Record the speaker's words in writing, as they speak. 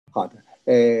好的，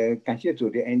感谢主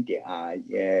的恩典啊，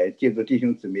也借助弟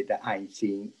兄姊妹的爱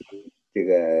心，这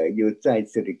个又再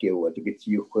次的给我这个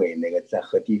机会，再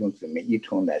和弟兄姊妹一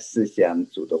同来思想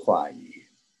主的话语，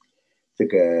这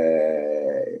个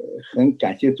很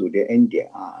感谢主的恩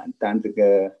典啊。当这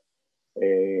个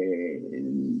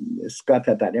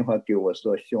Scott 打电话给我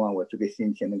说，希望我这个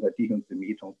星期能够弟兄姊妹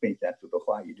一同分享主的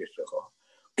话语的时候，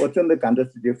我真的感到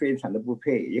自己非常的不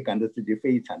配，也感到自己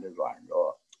非常的软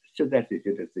弱。实在是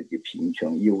觉得自己贫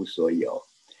穷一无所有，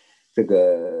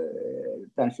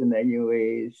但是呢，因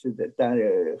为是的，当然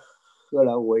后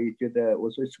来我也觉得，我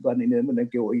说是吧，你能不能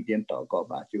给我一点祷告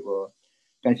吧？结果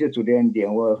感谢主的恩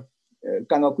典，我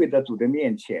刚刚跪到主的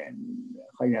面前，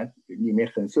好像里面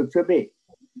很受责备，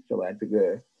是吧？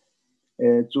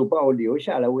主把我留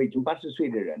下来，我已经80岁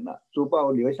的人了，主把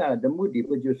我留下来的目的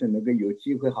不就是能够有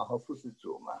机会好好服侍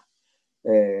主吗？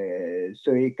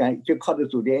所以就靠着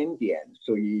主的恩典，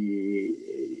所以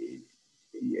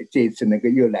这一次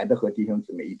又来的和弟兄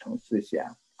姊妹一同思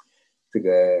想，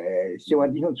希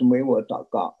望弟兄姊妹为我祷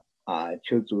告啊，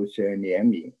求主是怜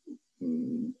悯，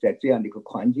在这样的一个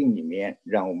环境里面，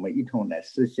让我们一同来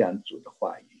思想主的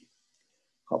话语，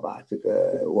好吧？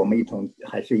我们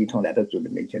还是一同来到主的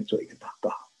面前做一个祷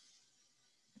告。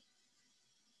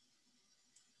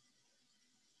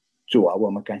主啊，我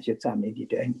们感谢赞美你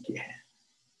的恩典。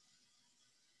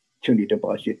求你的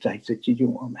宝血再次击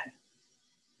中我们，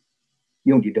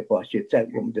用你的宝血在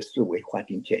我们的思维划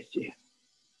定界限，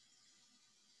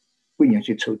不允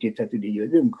许仇敌在这里有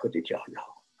任何的搅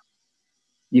扰。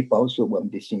你保守我们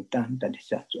的心单单的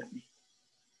向着你。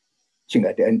亲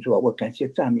爱的恩主啊，我感谢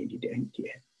赞美你的恩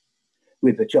典，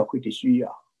为着教会的需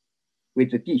要，为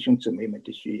着弟兄姊妹们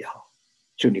的需要，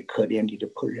求你可怜你的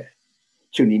仆人，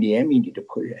求你怜悯你的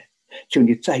仆人，求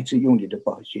你再次用你的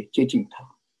宝血接近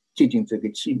他，接近这个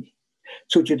器皿，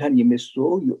除去他里面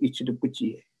所有一切的不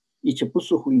洁，一切不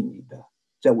属乎你的，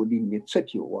在我里面彻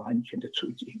底完全的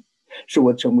除净，使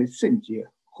我成为圣洁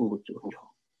和主有。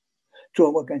主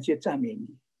啊，我感谢赞美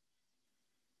你。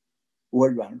我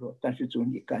软弱，但是主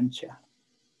你刚强；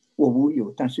我无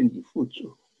有，但是你富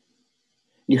足。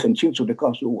你很清楚地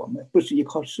告诉我们，不是依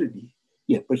靠势力，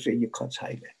也不是依靠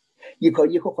才能，依靠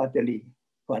耶和华的灵，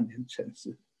方能成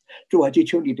事。主啊，就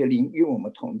求你的灵与我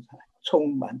们同在，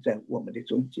充满在我们的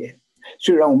中间。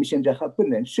虽然我们现在还不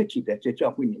能实体的在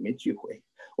教会里面聚会，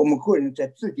我们个人在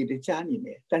自己的家里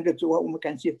面，但是主啊，我们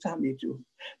感谢赞美主，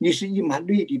你是以马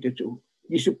内利的主，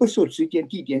你是不受时间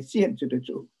地点限制的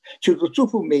主。求主祝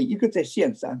福每一个在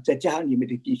线上在家里面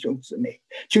的弟兄姊妹，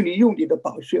求你用你的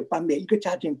宝血把每一个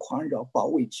家庭环绕包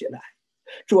围起来。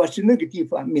主要是那个地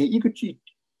方，每一个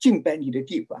敬拜你的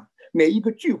地方，每一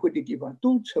个聚会的地方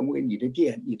都成为你的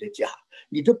殿，你的家，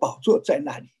你的宝座在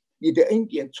那里，你的恩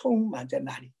典充满在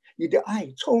那里，你的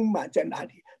爱充满在那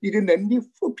里，你的能力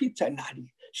复辟在那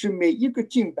里，是每一个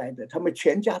敬拜的他们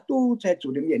全家都在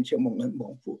主的面前蒙恩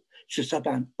蒙福，是撒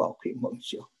旦宝贵蒙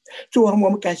羞。主啊，我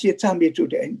们感谢赞美主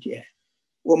的恩典，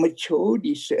我们求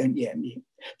你施恩怜悯。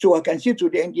主啊，感谢主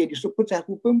的恩典，你是不在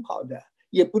乎奔跑的，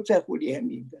也不在乎怜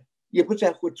悯的，也不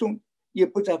在乎定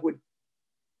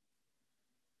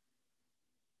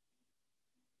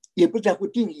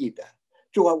义的。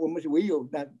主啊，我们是唯有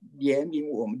那怜悯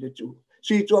我们的主。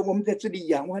所以主啊，我们在这里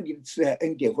仰望你的慈爱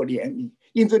恩典和怜悯，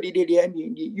因着你的怜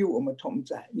悯，你与我们同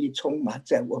在，你充满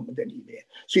在我们的里面。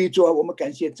所以主啊，我们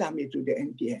感谢赞美主的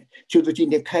恩典，求主今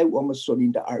天开我们属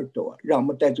灵的耳朵，让我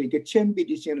们带着一个谦卑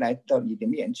的心来到你的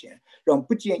面前，让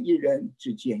不见一人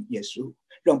只见耶稣，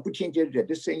让不听见人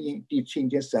的声音只听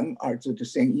见神儿子的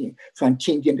声音，凡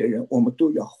听见的人我们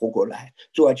都要活过来。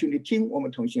主啊，求你听我们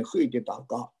同心合一的祷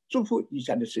告，祝福以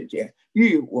下的时间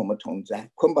与我们同在，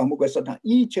捆绑魔鬼撒旦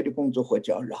一切的工作和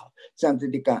搅扰，这样子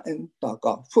的感恩祷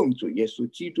告，奉主耶稣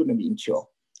基督的名求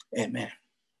Amen。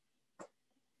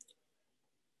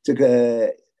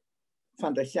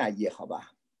 放到下一页好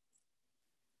吧。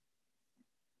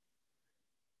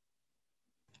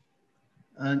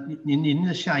您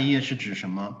的下一页是指什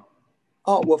么？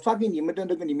哦，我发给你们的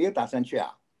你没有打上去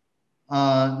啊？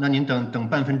那您等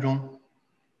半分钟。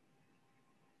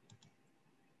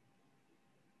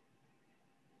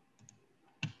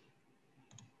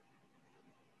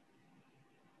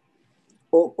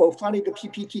我发了一个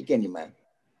PPT 给你们。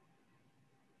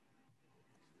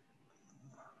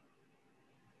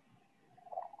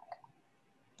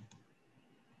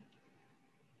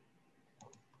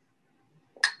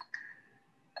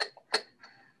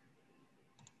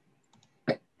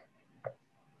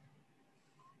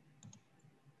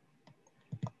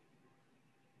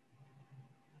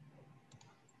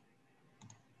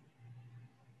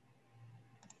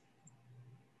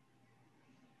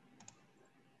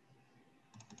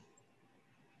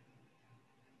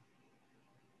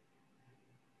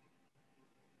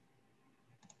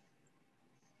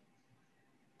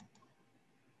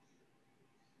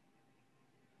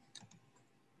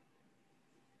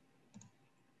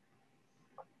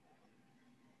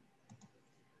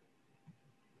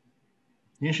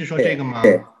您是说这个吗？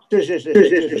是，就是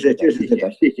这个，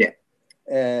谢谢。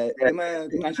那么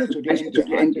感谢主的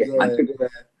恩典啊，这个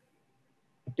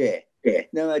对。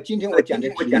那么今天我讲的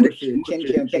题目是天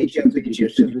天背起自己的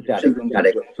十字架来跟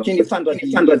随主，请你放到第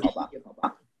一页，好吧？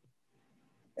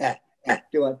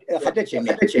对吧？还在前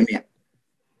面，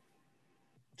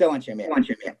再往前面，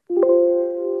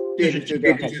对，就这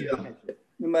样开始。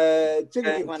那么这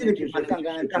个地方呢，就是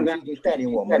刚刚已经带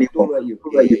领我们读了有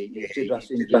这段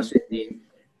圣经，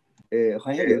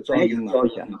好像有噪音嘛，好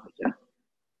像。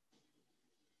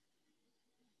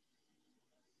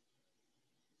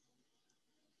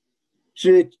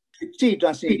是这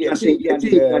段圣经的启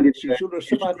示录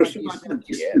18章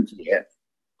第4节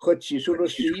和启示录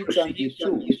11章第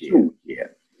15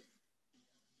节。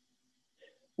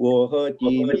我的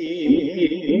民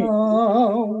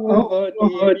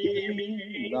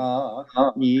啊，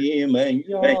你们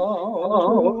要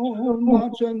从那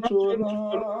城出来，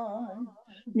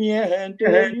免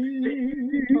得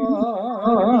与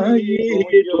他一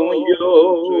同有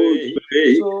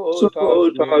罪，受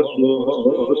他所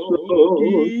受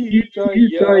的这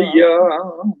样。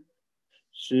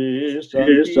世上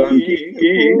的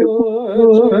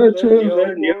国成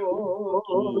了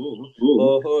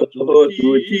我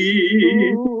主基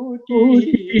督的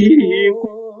国，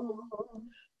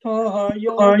他要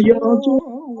做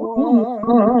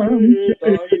王，直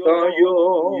到永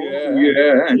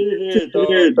远，直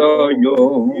到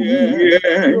永远。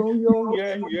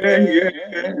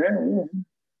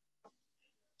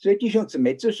所以弟兄姊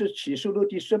妹，这是启示录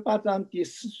第18章第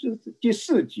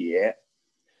4节。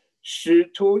使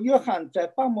徒约翰在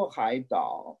巴摩海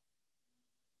岛，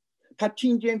他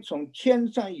听见从天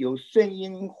上有声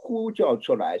音呼叫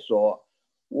出来说：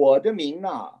我的民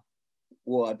啊，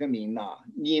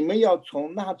你们要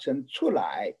从那城出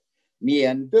来，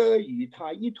免得与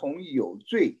他一同有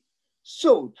罪，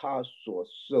受他所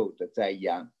受的灾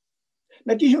殃。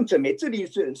那弟兄姊妹，这里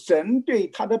是神对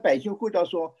他的百姓呼叫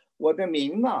说：我的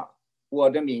民啊，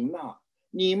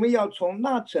你们要从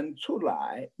那城出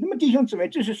来。那么弟兄姊妹，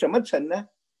这是什么城呢？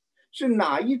是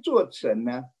哪一座城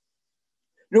呢？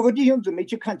如果弟兄姊妹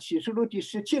去看启示录第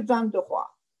17章的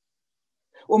话，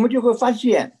我们就会发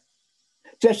现，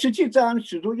在17章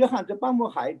使徒约翰在巴摩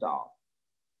海岛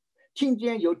听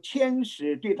见有天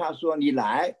使对他说：你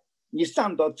来，你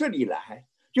上到这里来。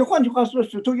就换句话说，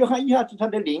使徒约翰一下子他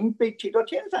的灵被提到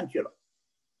天上去了，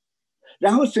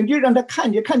然后神就让他看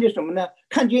见什么呢？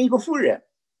看见一个妇人。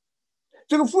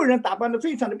这个妇人打扮得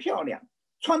非常的漂亮，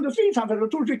穿得非常的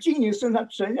都是金银，身上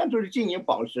都是金银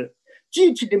宝石，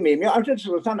极其的美妙，而且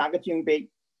手上拿个金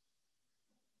杯，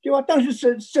对吧？但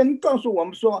是神告诉我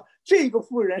们说，这个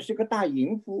妇人是个大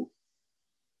淫妇。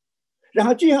然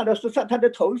后接下来是他的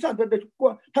头上，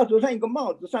他头上一个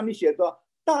帽子，上面写着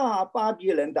大巴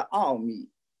比伦的奥秘。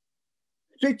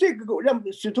所以这个让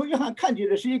使徒约翰看见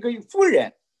的是一个妇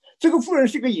人，这个妇人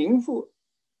是个淫妇。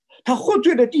他喝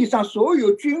醉了地上所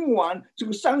有君王这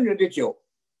个商人的酒，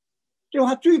对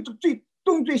吧？最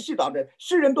东最西倒的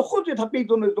世人都喝醉他杯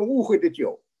中的这种误会的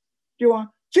酒，对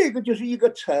吧？这个就是一个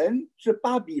城，是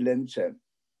巴比伦城，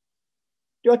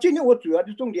对吧？今天我主要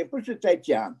的重点不是在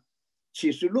讲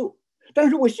启示录，但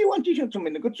是我希望弟兄姊妹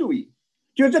能够注意，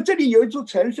就在这里有一座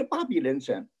城是巴比伦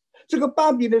城，这个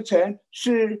巴比伦城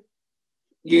是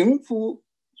淫妇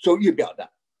所预表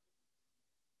的，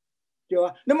对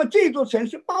吧？那么这座城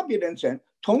是巴比伦城，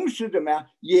同时怎么样？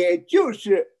也就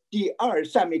是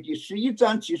下面第11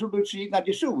章启示录11章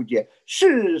第15节，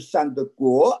世上的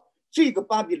国，这个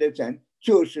巴比伦城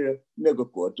就是那个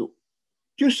国度，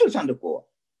就世上的国。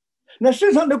那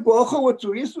世上的国和我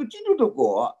主耶稣基督的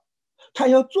国，他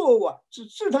要做完，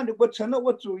世上的国成了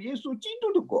我主耶稣基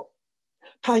督的国，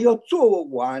他要做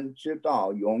完直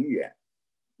到永远，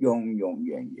永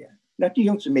远。那弟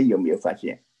兄姊妹有没有发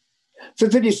现？在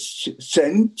这里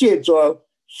神借着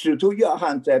使徒约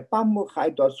翰在巴摩海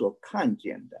岛所看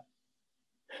见的，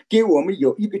给我们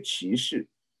有一个启示，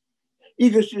一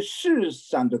个是世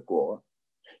上的国，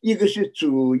一个是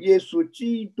主耶稣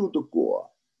基督的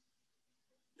国。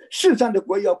世上的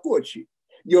国要过去，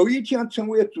有一天成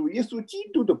为主耶稣基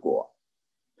督的国，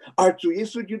而主耶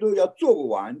稣基督要做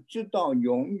完直到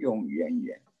永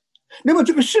远。那么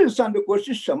这个世上的国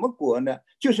是什么国呢？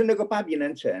就是那个巴比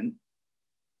伦城，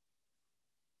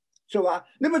是吧？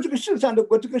那么这个世上的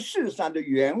国，这个世上的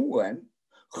原文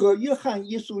和约翰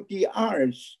一书第二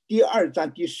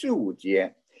章第15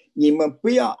节，你们不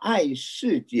要爱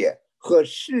世界和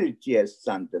世界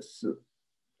上的事，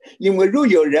因为若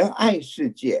有人爱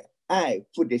世界，爱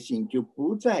父的心就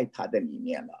不在他的里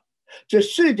面了。这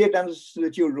世界上的事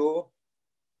就如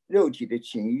肉体的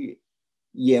情欲、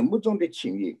眼目中的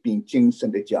情欲，并今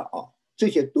生的骄傲，这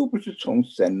些都不是从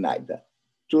神来的，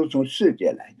都是从世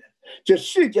界来的。这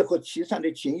世界和其上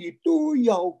的情欲都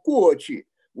要过去，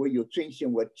唯有遵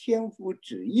行我天父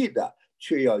旨意的，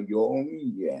却要永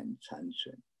远长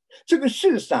存。这个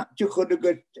世上就和那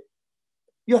个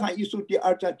约翰一书第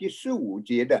2章第15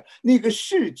节的那个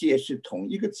世界是同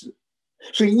一个字，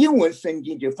所以英文圣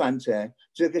经就翻成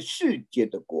这个世界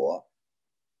的国。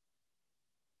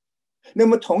那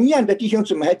么同样的，弟兄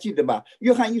姊妹还记得吧？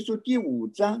约翰一书第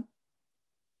5章，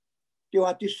对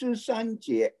吧？第13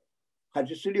节还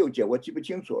是16节，我记不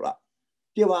清楚了，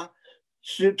对吧？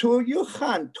使徒约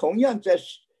翰同样在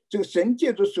这个神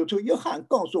借着使徒约翰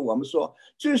告诉我们说，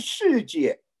这世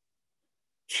界，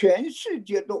全世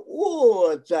界都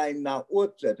握在那握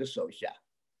者的手下。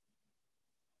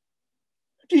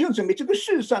弟兄姊妹，这个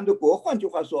世上的国，换句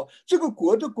话说，这个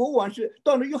国的国王是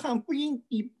到了约翰福音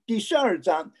第12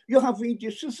章、约翰福音第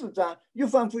14章、约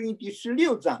翰福音第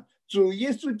16章，主耶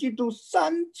稣基督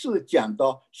3次讲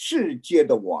到世界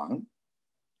的王。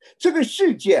这个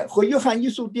世界和约翰一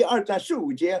书第2章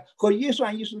15节和约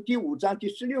翰一书第5章第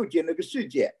16节那个世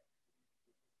界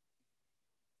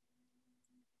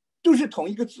都是同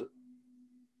一个字。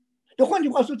换句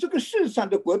话说，这个世上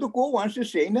的国的国王是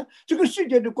谁呢？这个世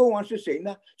界的国王是谁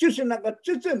呢？就是那个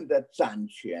执政的、掌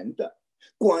权的、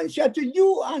管辖这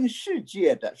幽暗世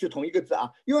界的，是同一个字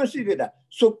啊，幽暗世界的，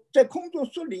在空中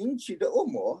所领起的恶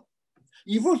魔。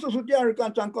以弗所书第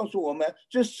2章告诉我们，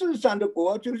这世上的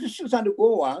国就是世上的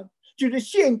国王，就是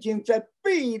现今在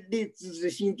悖逆之子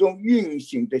心中运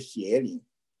行的邪灵。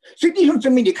所以弟兄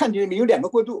姊妹，你看见里面有2个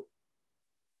国度，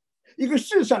一个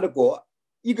世上的国，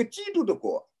一个基督的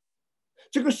国。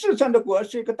这个世上的国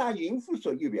是一个大淫妇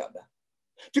所预表的，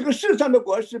这个世上的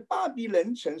国是巴比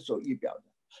伦城所预表的。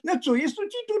那主耶稣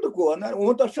基督的国呢？我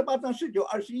们到18章、19、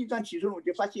21章启示录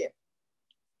就发现，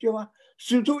对吧？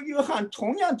使徒约翰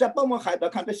同样在巴摩海岛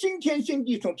看到新天新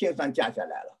地从天上降下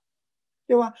来了，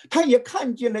对吧？他也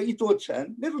看见了一座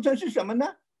城，那座城是什么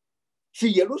呢？是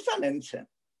耶路撒冷城，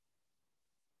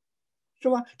是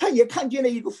吧？他也看见了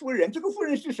一个妇人，这个妇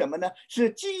人是什么呢？是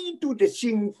基督的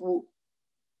心腹，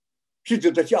是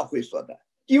指着教会说的。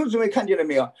弟兄姊妹看见了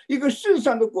没有？一个世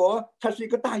上的国，它是一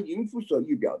个大淫妇所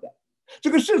预表的，这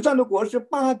个世上的国是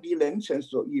巴比伦城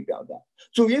所预表的。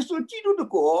主耶稣基督的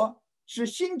国是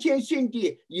新天新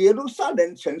地耶路撒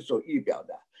冷城所预表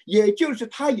的，也就是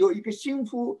他有一个心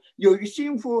腹，有一个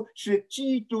心腹是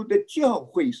基督的教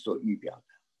会所预表的。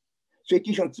所以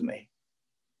弟兄姊妹，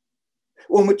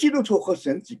我们基督徒和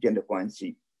神之间的关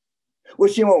系，我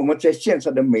希望我们在线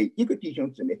上的每一个弟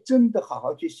兄姊妹真的好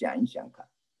好去想一想看，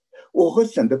我和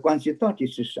神的关系到底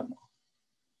是什么？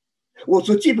我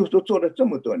做基督徒做了这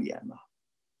么多年了，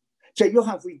在约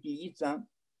翰福音第1章，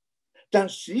当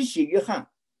实习约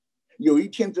翰有一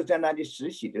天就在那里实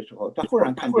习的时候，他忽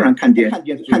然看见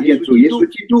主耶稣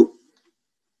基督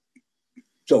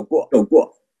走过，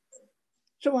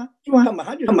是吧？他马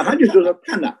上就说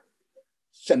看了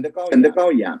神的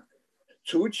羔羊，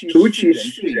除去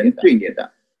世人罪孽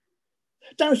的。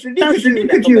当时立刻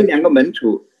就有2个门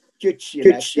徒就起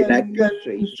来跟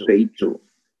随主。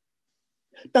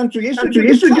当主耶稣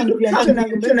看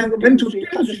见这两个门徒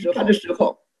跟随他的时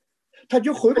候，他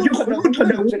就回过头来问这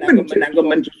2个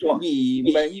门徒说：“你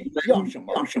们要什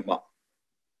么？”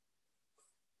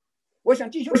我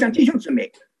想弟兄姊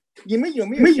妹，你们有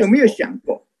没有想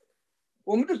过，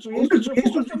我们的主耶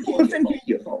稣复活3天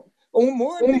以后，我们蒙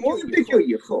恩得救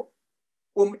以后，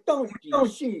我们到底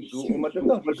信主，我们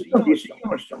到底是要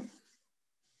什么？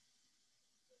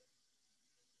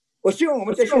我希望我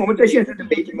们在现在的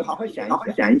每一个好好想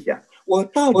一想，我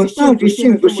到底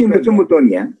信主信了这么多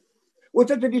年，我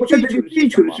在这里追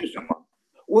求的是什么？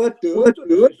我得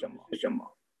的是什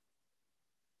么？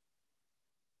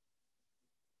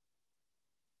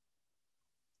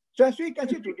所以感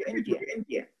谢主的恩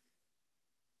典。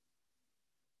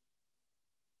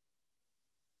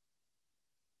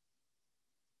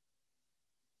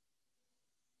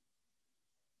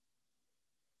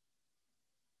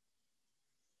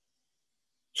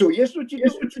主耶稣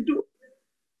基督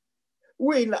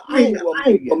为了爱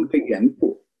我们的缘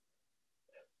故，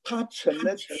他取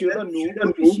了奴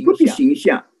仆的形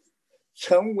象，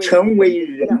成为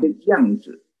人的样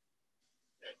子。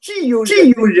既有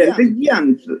人的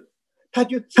样子，他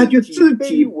就自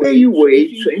己卑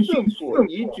微，存顺服，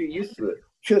以至于死，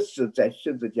却死在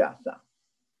十字架上。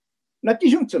那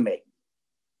弟兄姊妹，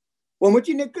我们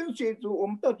今天跟随主，我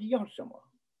们到底要什么？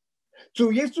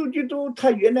主耶稣基督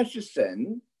他原来是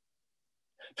神，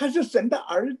他是神的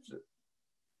儿子，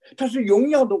他是荣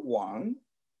耀的王，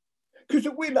可是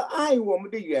为了爱我们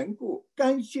的缘故，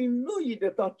甘心乐意的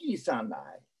到地上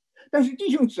来。但是弟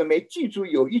兄姊妹记住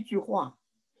有一句话，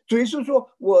主耶稣说，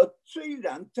我虽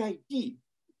然在地，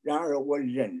然而我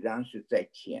仍然是在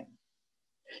天。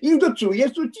因着主耶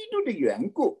稣基督的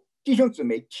缘故，弟兄姊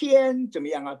妹，天怎么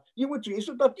样啊？因为主耶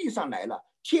稣到地上来了，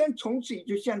天从此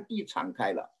就向地敞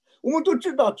开了。我们都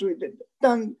知道，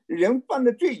当人犯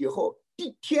了罪以后，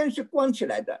天是关起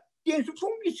来的，天是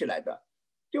封闭起来的，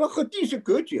对吧？和地是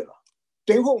隔绝了。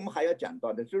等一会儿我们还要讲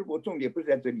到的，所以我重点不是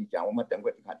在这里讲，我们等会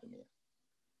儿看怎么样，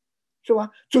是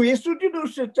吧？主耶稣基督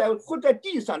是活在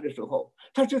地上的时候，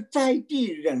他是在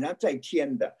地仍然在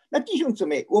天的。那弟兄姊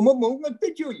妹，我们蒙恩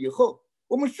得救以后，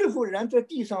我们是否仍然在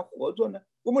地上活着呢？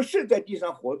我们是在地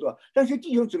上活着，但是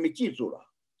弟兄姊妹记住了，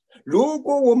如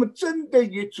果我们真的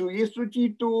与主耶稣基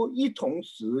督一同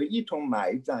死、一同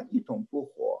埋葬、一同复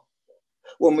活，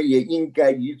我们也应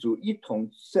该与主一同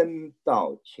升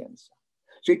到天上。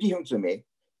所以弟兄姊妹，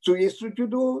主耶稣基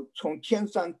督从天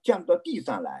上降到地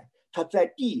上来，他在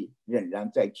地仍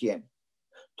然在天，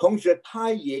同时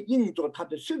他也因着他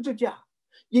的十字架，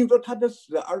因着他的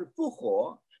死而复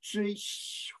活，是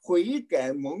悔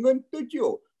改蒙恩得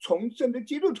救重生的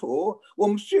基督徒。我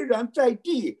们虽然在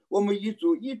地，我们与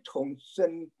主一同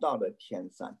升到了天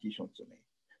上，弟兄姊妹。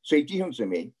所以弟兄姊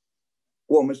妹，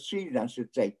我们虽然是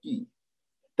在地，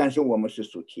但是我们是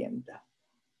属天的。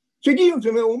所以弟兄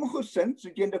姊妹，我们和神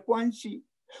之间的关系，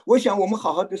我想我们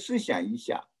好好的思想一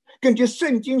下，根据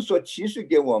圣经所启示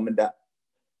给我们的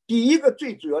第一个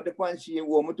最主要的关系，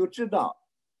我们都知道，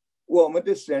我们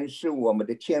的神是我们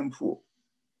的天父，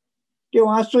对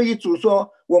吧？所以主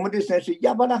说，我们的神是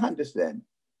亚伯拉罕的神、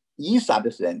以撒的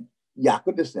神、雅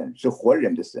各的神，是活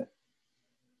人的神。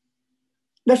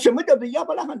那什么叫做亚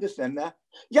伯拉罕的神呢？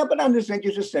亚伯拉罕的神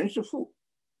就是神是父，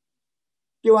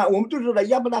对吧？我们都知道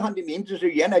亚伯拉罕的名字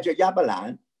是原来叫亚伯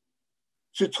兰，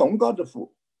是崇高的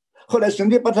父，后来神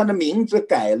就把他的名字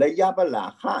改了亚伯拉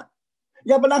罕。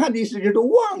亚伯拉罕的意思就是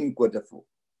万国的父，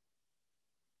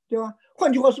对吧？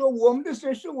换句话说，我们的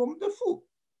神是我们的父，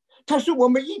他是我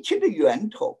们一切的源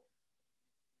头，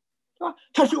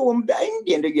他是我们的恩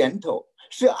典的源头，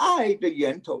是爱的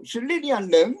源头，是力量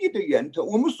能力的源头。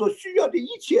我们所需要的一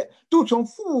切都从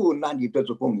父那里得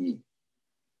到供应。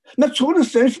那除了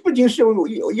神不仅是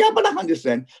有亚伯拉罕的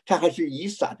神，他还是以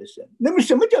撒的神。那么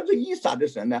什么叫做以撒的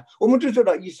神呢？我们都知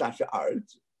道以撒是儿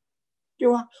子，对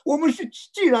吧？我们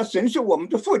既然神是我们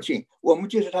的父亲，我们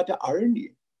就是他的儿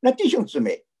女。那弟兄姊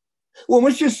妹，我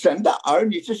们是神的儿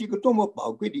女，这是一个多么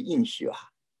宝贵的应许啊！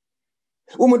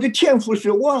我们的天父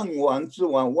是万王之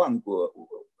王，万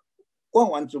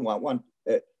王之王，万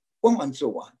王之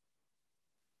王，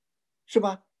是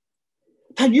吧？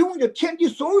他拥有天地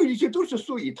所有一切都是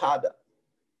属于他的，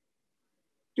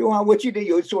对吧？我记得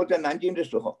有一次我在南京的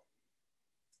时候，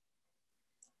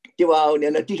对吧？我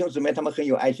的弟兄姊妹他们很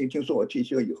有爱心，听说我退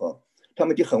休以后，他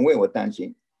们就很为我担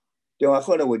心，对吧？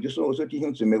后来我就说，我说弟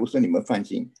兄姊妹，我说你们放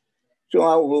心，是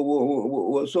吧？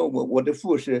我说我的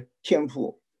父是天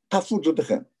父，他富足的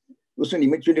很。我说你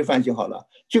们绝对放心好了。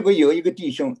结果有一个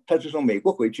弟兄，他是从美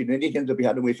国回去的，那天都不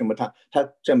晓得为什么他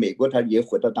在美国，他也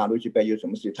回到大陆去办有什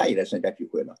么事，他也来参加聚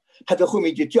会了。他在后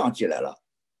面就叫起来了，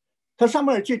他上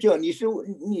面就叫你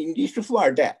是富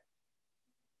二代。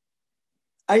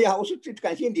哎呀，我说这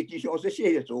感谢你弟兄，我说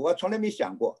谢谢主，我从来没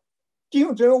想过，弟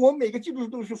兄姊妹，我们每个基督徒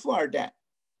都是富二代，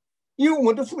因为我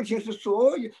们的父亲是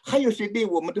所有，还有谁比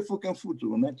我们的父更富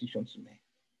足呢？弟兄姊妹。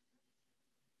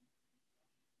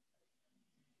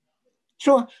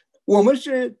说我们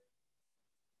是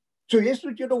主耶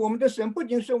稣觉得我们的神不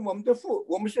仅是我们的父，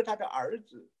我们是他的儿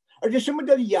子。而且什么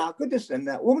叫雅各的神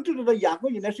呢？我们都知道雅各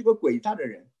原来是个诡诈的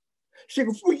人，是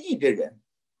个负义的人，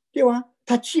对吧？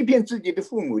他欺骗自己的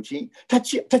父母亲，他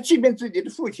欺骗自己的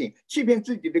父亲，欺骗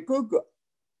自己的哥哥，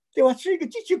对吧？是一个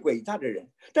极其诡诈的人。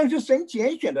但是神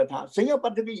拣选了他，神要把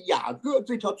这个雅各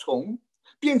这条虫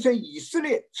变成以色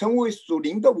列，成为属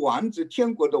灵的王子，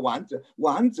天国的王子，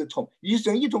与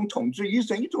神一同统治，与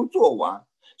神一同做王。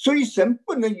所以神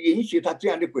不能允许他这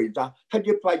样的诡诈，他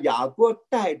就把雅各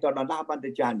带到了拉班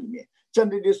的家里面，在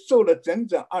那里受了整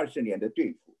整20年的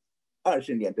对付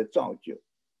，20年的造就。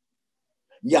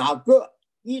雅各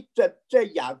在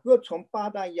雅各从巴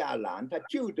旦亚兰他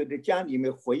舅舅的家里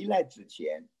面回来之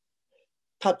前，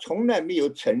他从来没有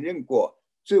承认过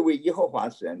这位耶和华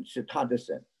神是他的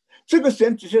神。这个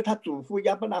神只是他祖父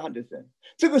亚伯拉罕的神，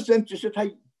这个神只是他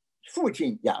父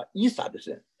亲以撒的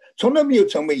神，从来没有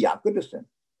成为雅各的神。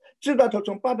直到他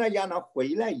从巴旦亚兰回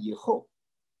来以后，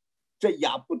在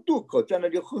雅布渡口在那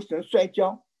里和神摔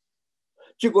跤，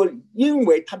结果因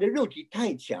为他的肉体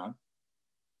太强，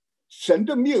神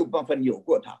都没有办法扭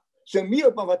过他，神没有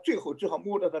办法，最后只好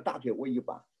摸到他大腿窝一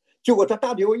把。结果他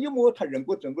大腿窝一摸，他人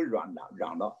骨整个软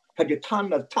了，他就瘫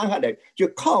下来，就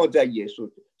靠在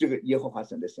这个耶和华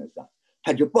神的身上。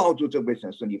他就抱住这位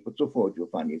神说：“你不祝福我就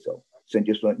放你走。”神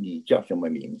就说：“你叫什么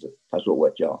名字？”他说：“我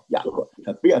叫雅各。”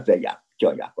他不要再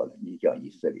叫雅各了，你叫以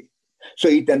色列。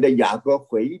所以等到雅各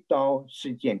回到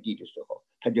示剑地的时候，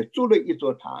他就筑了一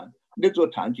座坛，那座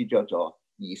坛就叫做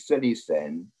以色列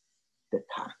神的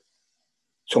坛。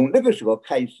从那个时候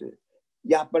开始，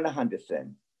亚伯拉罕的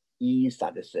神、以撒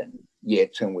的神也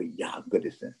称为雅各的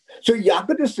神。所以雅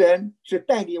各的神是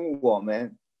带领我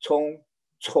们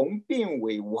从变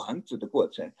为王子的过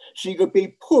程，是一个被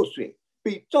破碎、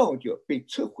被造就、被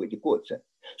摧毁的过程。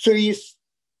所以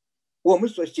我们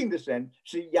所信的神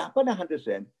是亚伯拉罕的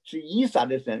神，是以撒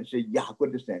的神，是雅各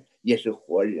的神，也是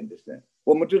活人的神。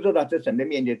我们都知道在神的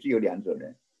面前只有两种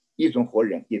人，一种活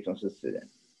人，一种是死人，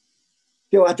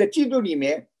对吧？在基督里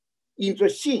面因着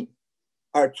信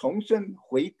而重生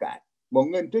悔改，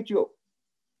蒙恩得救，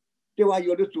对吧？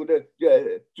有了主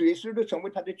耶稣的成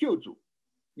为他的救主，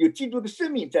有基督的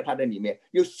生命在他的里面，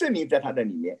有圣灵在他的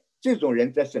里面，这种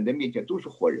人在神的面前都是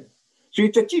活人，所以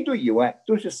在基督以外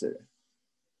都是死人。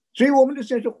所以我们的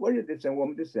神是活人的神，我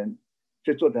们的神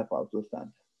是坐在宝座上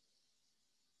的。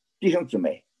弟兄姊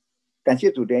妹，感谢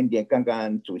主的恩典，刚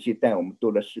刚主席带我们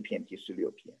读了诗篇第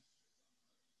16篇。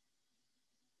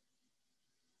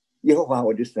耶和华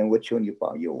我的神，我求你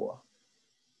保佑我。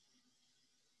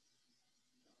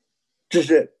这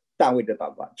是大卫的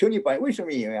祷告，求你保佑。为什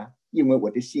么因为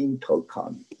我的心投靠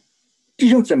你。弟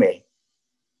兄姊妹，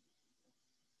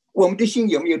我们的心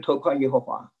有没有投靠耶和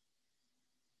华？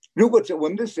如果我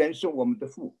们的神是我们的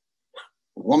父，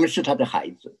我们是他的孩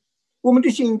子，我们的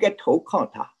心应该投靠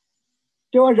他，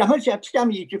对吧？然后下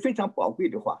面一句非常宝贵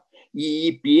的话：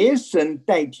以别神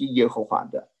代替耶和华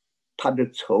的，他的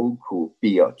愁苦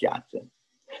必要加增。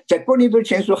在哥林多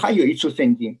前书还有一处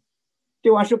圣经，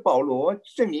对吧？是保罗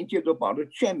圣灵借着保罗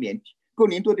劝勉哥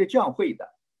林多的教会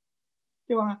的，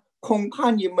对吧？恐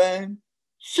怕你们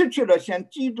失去了像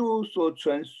基督所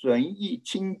存纯义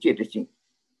清洁的心，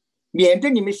免得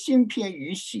你们心偏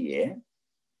于邪，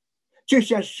就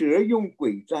像蛇用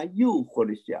诡诈诱惑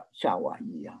了夏娃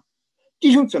一样。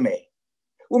弟兄姊妹，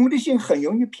我们的心很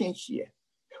容易偏邪，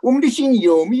我们的心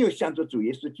有没有向着主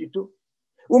耶稣基督？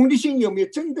我们的心有没有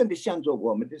真正的向着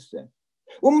我们的神？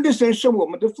我们的神是我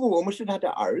们的父，我们是他的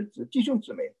儿子。弟兄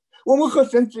姊妹，我们和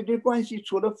神之间的关系，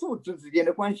除了父子之间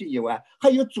的关系以外，还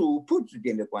有主仆之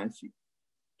间的关系，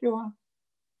对吧？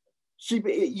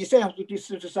以赛亚书第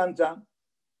43章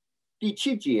第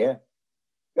7节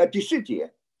第4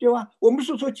节，对吧？我们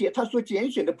是说他所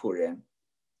拣选的仆人，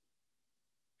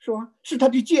是吧？是他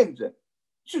的见证，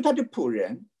是他的仆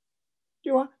人，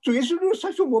对吧？主耶稣他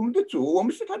是我们的主，我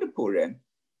们是他的仆人，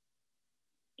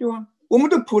对吧？我们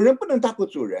的仆人不能大过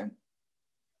主人，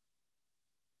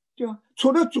对吧？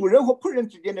除了主人和仆人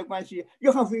之间的关系，约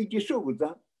翰福音第15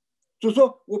章主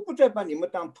说：“我不再把你们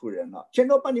当仆人了，现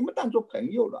在把你们当作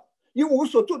朋友了，因为我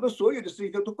所做的所有的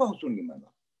事情都告诉你们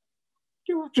了。”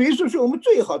对吧？主耶稣是我们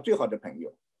最好最好的朋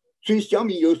友，所以小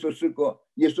米有一首诗歌，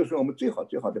耶稣是我们最好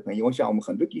最好的朋友。我想我们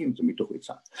很多弟兄姊妹都会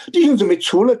唱。弟兄姊妹，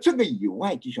除了这个以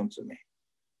外，弟兄姊妹，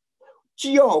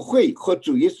教会和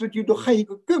主耶稣基督还有一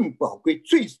个更宝贵、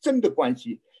最深的关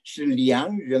系，是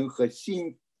良人和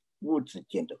心腹之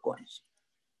间的关系。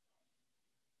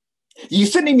以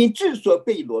色列民之所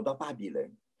被掳到巴比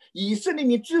伦，以色列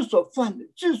民之所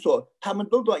他们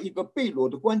都到一个被掳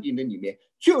的光景的里面，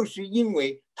就是因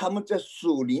为他们在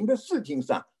属灵的事情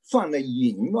上犯了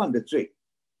淫乱的罪。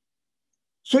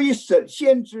所以神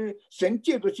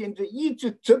借着先知一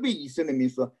直责备以色列民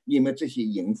说：“你们这些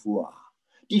淫妇啊！”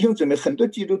弟兄姊妹，很多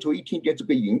基督徒一听见这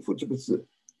个淫妇这个字，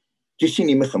就心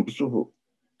里面很不舒服。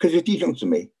可是弟兄姊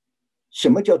妹，什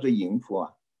么叫做淫妇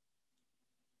啊？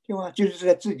对吧？就是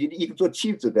在自己的一个做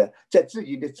妻子的，在自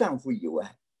己的丈夫以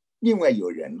外，另外有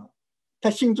人了，他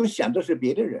心中想的是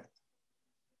别的人，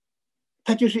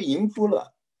他就是淫妇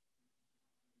了。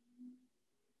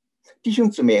弟兄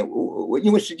姊妹，我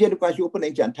因为时间的关系，我不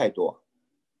能讲太多，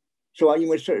是吧？因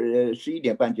为11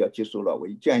点半就要结束了，我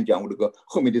这样讲，我那个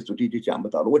后面的主题就讲不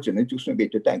到了，我只能就顺便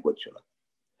就带过去了。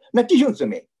那弟兄姊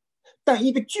妹，当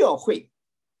一个教会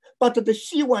把他的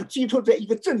希望寄托在一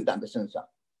个政党的身上，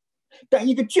当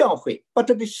一个教会把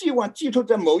他的希望寄托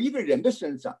在某一个人的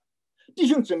身上，弟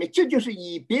兄姊妹，这就是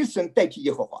以别神代替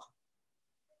耶和华。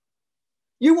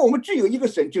因为我们只有一个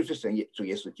神，就是神主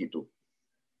耶稣基督。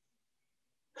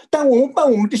当我们把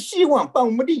我们的希望，把我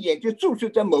们的眼睛注视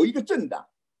在某一个政党，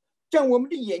将我们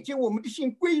的眼睛、我们的心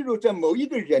归入在某一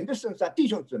个人的身上，弟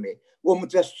兄姊妹，我们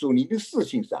在属灵的事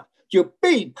情上就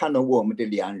背叛了我们的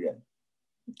良人，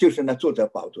就是那坐在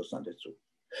宝座上的主。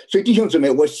所以弟兄姊妹，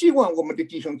我希望我们的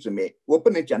弟兄姊妹，我不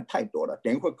能讲太多了，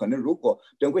等一会儿可能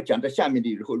等会讲到下面的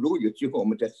以后，如果有机会，我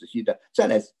们再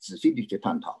来仔细的去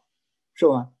探讨，是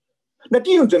吧？那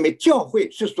弟兄姊妹，教会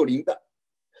是属灵的，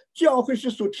教会是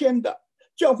属天的，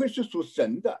教会是属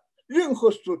神的，任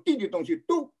何属地的东西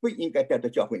都不应该带到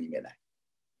教会里面来。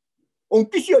我们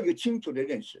必须要有清楚的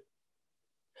认识，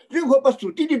任何把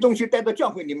属地的东西带到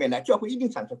教会里面来，教会一定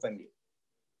产生分裂。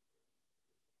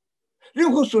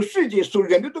任何属世界、属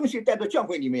人的东西带到教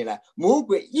会里面来，魔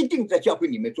鬼一定在教会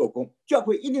里面做工，教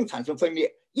会一定产生分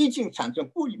裂，一定产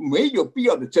生没有必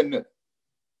要的争论。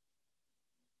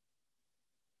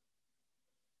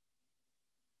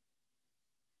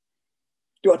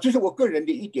对吧？这是我个人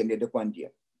的一点点的观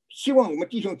点。希望我们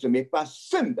弟兄姊妹把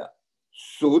圣的、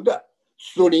属的、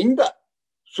属灵的、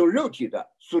属肉体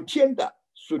的、属天的、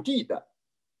属地的、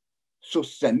属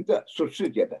神的、属世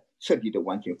界的，彻底的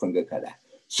完全分割开来。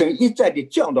神一再的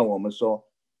教导我们说，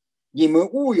你们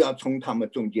务要从他们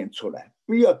中间出来，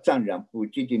不要沾染不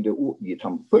洁净的物与他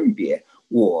们分别，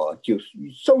我就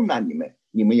收纳你们，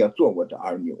你们要做我的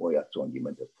儿女，我要做你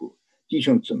们的父。弟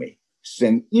兄姊妹，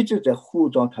神一直在呼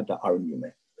召他的儿女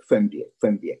们分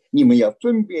别，你们要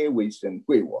分别为圣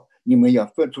归我，你们要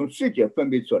从世界分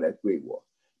别出来归我。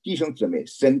弟兄姊妹，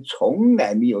神从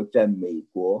来没有在美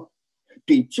国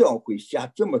对教会下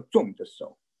这么重的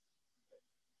手。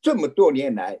这么多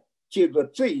年来，借着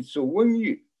这一次瘟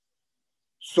疫，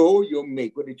所有美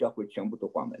国的教会全部都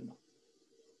关门了。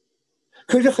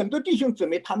可是很多弟兄姊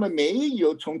妹他们没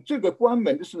有从这个关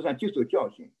门的事上接受教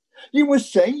训，因为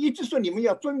神一直说你们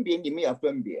要分别，你们要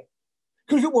分别。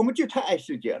可是我们就太爱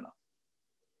世界了，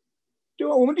对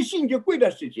吧？我们的心就归到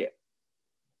世界，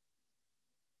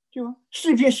对吧？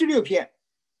诗篇16篇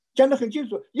讲得很清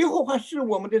楚，耶和华是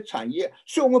我们的产业，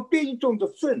是我们杯中的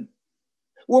分，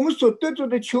我们所得着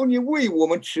的，求你为我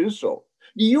们持守。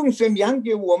你用神量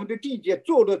给我们的地界，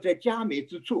坐落在佳美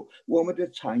之处，我们的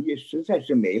产业实在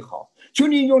是美好。求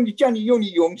你用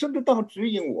你永生的道指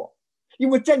引我，因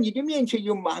为在你的面前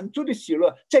有满足的喜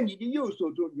乐，在你的右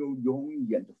手中有永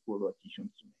远的福乐。弟兄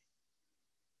姊妹，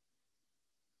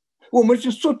我们是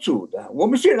属主的，我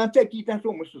们虽然在地，但是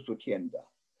我们是属天的。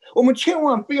我们千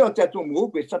万不要再做魔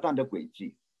鬼撒旦的诡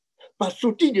计，把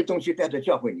属地的东西带到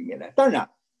教会里面来。当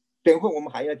然等会我们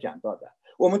还要讲到的，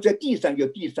我们在地上有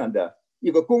地上的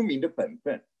一个公民的本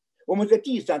分，我们在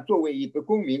地上作为一个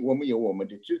公民，我们有我们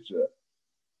的职责，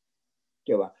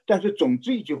对吧？但是总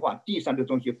之一句话，地上的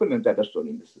东西不能带到属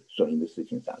灵的事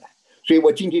情上来。所以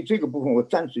我今天这个部分我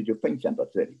暂时就分享到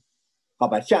这里，好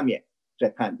吧？下面再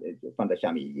看，放到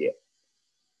下面一页。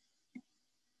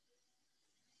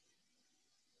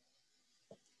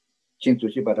请主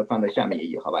席把它放到下面一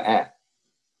页，好吧？哎，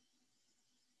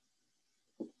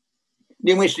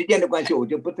因为时间的关系，我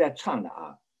就不再唱了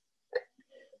啊。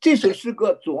这首诗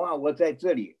歌，主啊，我在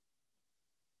这里，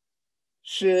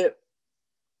是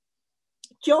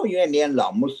教元年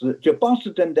老牧师，就波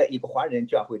士顿的一个华人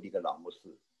教会的一个老牧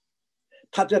师，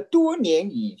他在多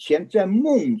年以前在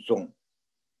梦中，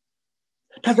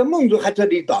还在那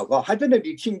里祷告，还在那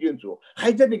里亲近主，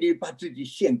还在那里把自己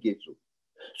献给主，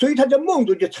所以他在梦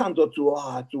中就唱着主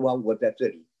啊，主啊，我在这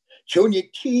里，求你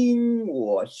听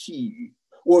我细语，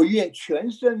我愿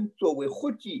全身作为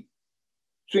活祭，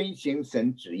遵行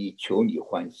神旨意，求你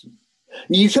欢喜。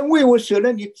你曾为我舍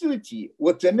了你自己，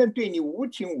我怎能对你无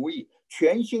情无义，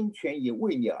全心全意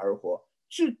为你而活，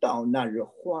直到那日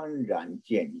欢然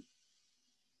见你。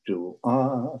主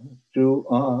啊，主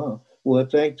啊，我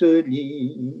在这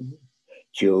里，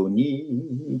求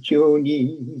你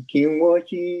听我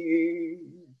细语，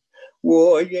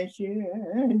我愿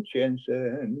献全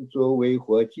身作为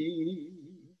活祭，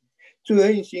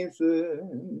遵行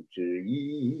神旨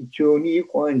意，求你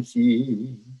欢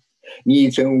喜。你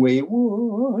曾为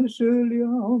我舍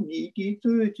了你的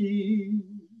自己，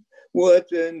我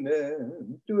怎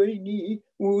能对你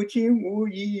无情无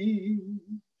义，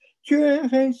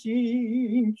全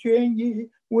心全意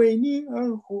为你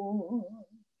而活，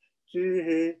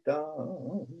直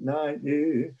到那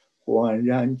日焕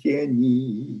然见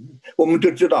你。我们都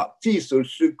知道这首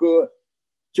诗歌，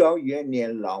教元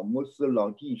年老牧师老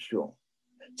弟兄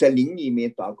在灵里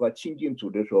面祷告亲近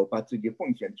主的时候，把自己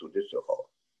奉献主的时候，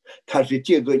他是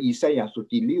借着以赛亚书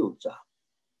第6章，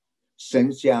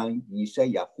神向以赛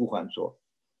亚呼唤说，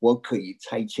我可以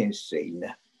差遣谁呢？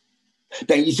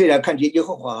但以赛亚看见耶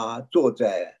和华坐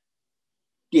在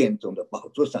殿中的宝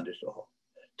座上的时候，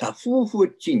他夫妇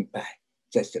敬拜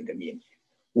在神的面前，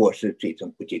我是最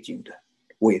终不洁净的，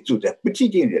我也住在不洁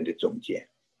净人的中间。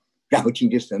然后听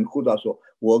见神呼召说，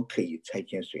我可以差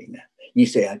遣谁呢？以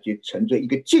赛亚就存着一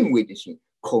个敬畏的心，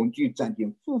恐惧战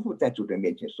兢，夫妇在主的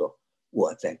面前说，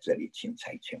我在这里，请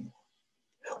差遣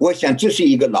我。我想这是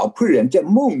一个老仆人在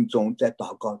梦中，在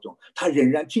祷告中，他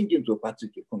仍然亲近主，把自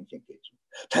己奉献给主。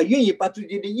他愿意把自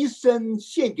己的一生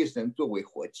献给神作为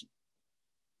活祭，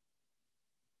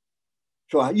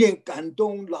是吧？愿感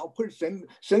动老仆神，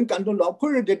神感动老仆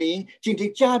人的灵，今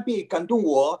天加倍感动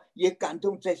我，也感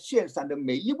动在线上的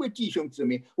每一位弟兄姊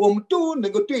妹，我们都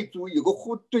能够对主有个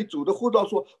对主的呼召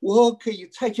说，我可以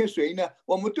差遣谁呢？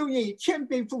我们都愿意谦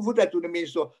卑匍匐在主的面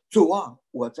前说，主啊，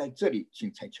我在这里，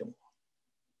请差遣我。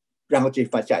然后再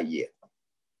翻下一页，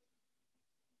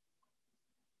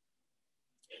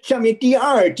下面第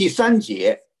2、第3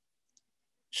节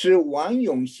是王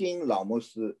永新老牧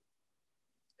师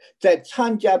在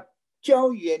参加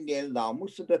焦元年老牧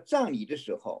师的葬礼的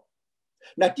时候，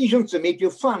那弟兄姊妹就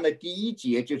放了第1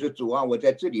节，就是主啊，我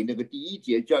在这里那个第1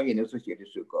节焦元年所写的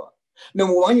诗歌。那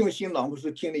么王永新老牧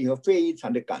师听了以后非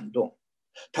常的感动，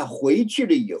他回去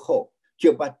了以后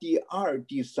就把第2、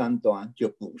第3段就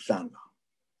补上了。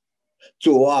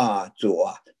主啊，主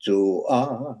啊，主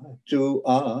啊，主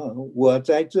啊，我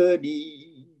在这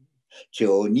里，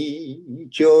求你，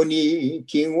求你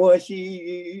听我细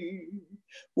语，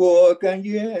我甘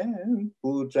愿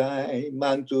不再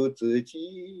满足自己，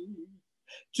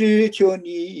只求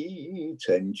你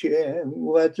成全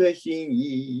我这心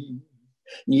意。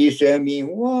你生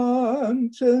命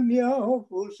完成了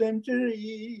父神之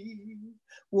意，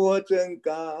我怎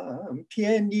敢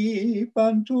骗你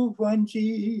半途放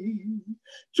弃？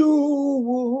主，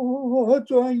我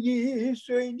专一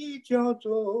随你脚走，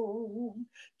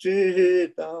直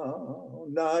到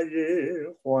那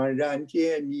日焕然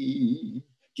见你。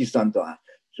第3段，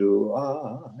主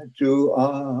啊，主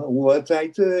啊，我在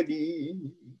这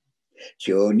里，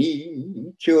求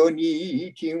你，求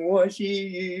你听我细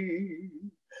语，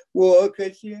我可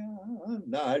想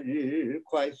那日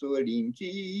快速临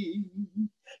近，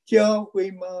教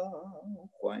会吗？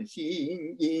欢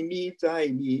欣因你在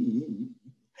你，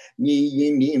你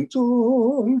引领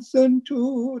众生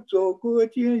途走过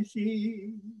艰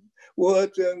辛，我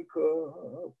怎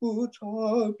可不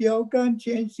朝标杆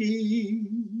前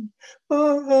行？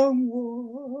帮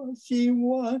我希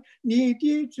望你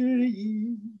的旨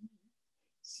意，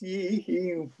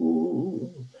幸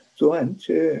福转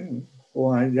成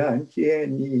焕然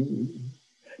见你。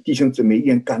弟兄姊妹，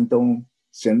愿感动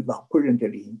神老仆人的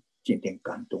灵，今天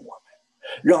感动我们，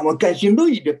让我们甘心乐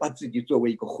意的把自己作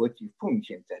为一个活祭奉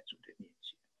献在主的面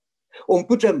前。我们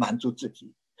不再满足自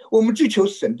己，我们追求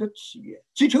神的喜悦，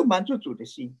追求满足主的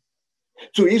心。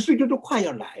主耶稣都快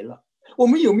要来了，我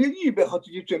们有没有预备好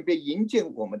自己，准备迎接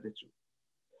我们的主？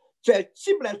在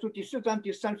希伯来书第4章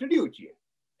第36节，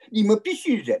你们必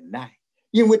须忍耐，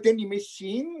因为等你们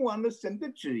行完了神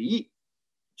的旨意，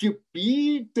就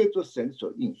必得着神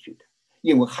所应许的。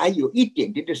因为还有一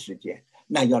点点的时间，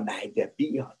那要来的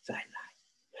必要再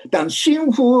来。当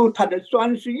新妇她的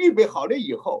装饰预备好了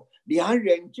以后，2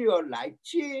人就要来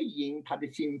接引他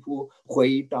的新妇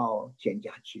回到天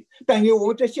家去。但愿我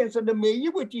们在线上的每一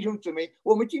位弟兄姊妹，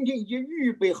我们今天已经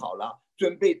预备好了，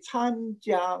准备参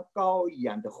加羔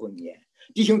羊的婚宴。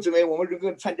弟兄姊妹，我们如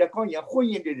果参加羔羊婚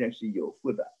宴的人是有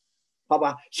福的，好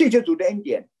吧？谢谢主的恩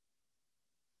典，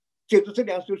借助这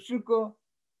2首诗歌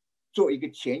做一个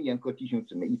前言，和弟兄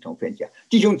姊妹一同分享。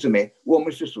弟兄姊妹，我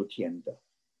们是属天的，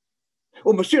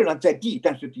我们虽然在地，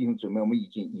但是弟兄姊妹，我们已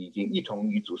经一同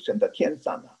与主升到天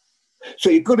上了。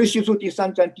所以哥罗西书第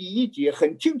3章第1节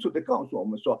很清楚的告诉我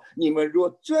们说，你们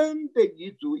若真的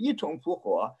与主一同复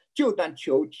活，就当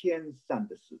求天上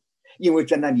的事，因为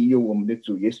在那里有我们的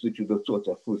主耶稣基督坐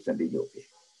在父神的右边。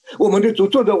我们的主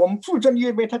坐在我们父神的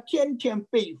右边，他天天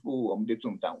背负我们的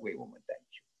重担，为我们担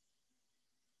求。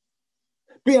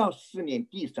不要思念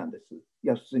地上的事，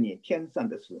要思念天上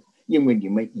的事，因为你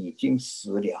们已经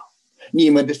死了，你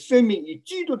们的生命与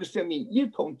基督的生命一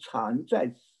同藏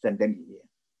在神的里面。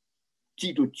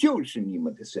基督就是你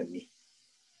们的生命，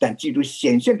但基督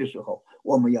显现的时候，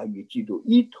我们要与基督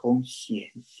一同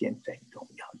显现在荣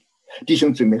耀里。弟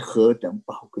兄姊妹，何等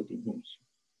宝贵的应许！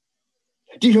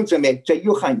弟兄姊妹，在约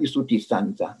翰一书第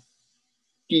3章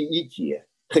第1节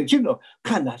很清楚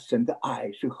看到神的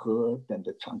爱是何等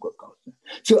的长阔高深，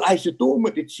这爱是多么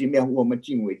的奇妙，我们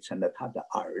竟为成了他的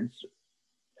儿子。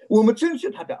我们真是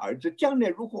他的儿子，将来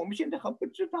如何我们现在还不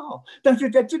知道，但是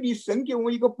在这里神给我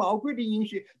们一个宝贵的应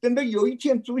许，等到有一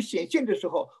天主显现的时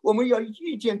候，我们要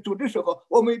遇见主的时候，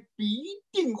我们必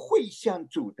定会像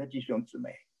主的弟兄姊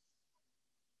妹。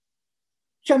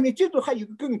下面接着还有一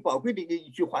个更宝贵的一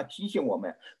句话提醒我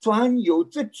们，凡有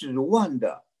这指望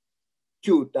的，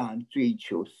就当追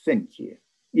求圣洁，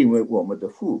因为我们的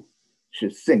父是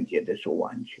圣洁的，是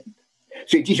完全的。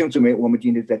所以弟兄姊妹，我们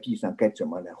今天在地上该怎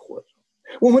么来活着？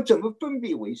我们怎么分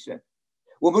别为圣？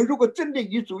我们如果真的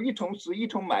与主一同死、一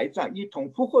同埋葬、一同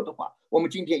复活的话，我们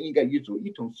今天应该与主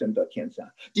一同升到天上。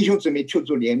弟兄姊妹，求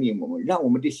主怜悯我们，让我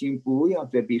们的心不要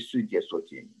再被世界所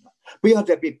牵引了，不要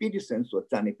再被别的神所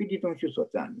占领，别的东西所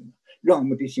占领了，让我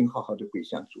们的心好好的归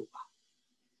向主吧。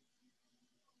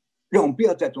让我们不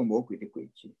要再做魔鬼的诡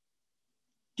计。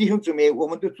弟兄姊妹，我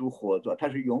们的主活着，他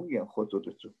是永远活着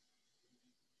的主。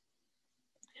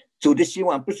主的希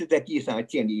望不是在地上要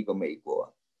建立一个美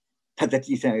国，他在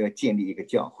地上要建立一个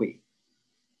教会，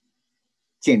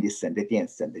建立神的殿、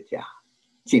神的家，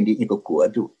建立一个国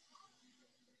度。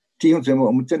弟兄姊妹，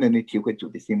我们真的能体会主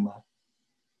的心吗？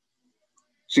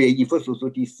所以以弗所书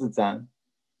第4章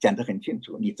讲得很清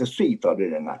楚，你这睡着的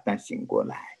人啊，当醒过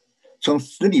来，从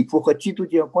死里复活，基督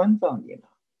就要光照你了。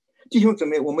弟兄姊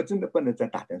妹，我们真的不能再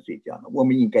打盹睡觉了，我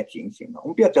们应该警醒了，我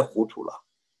们不要再糊涂了，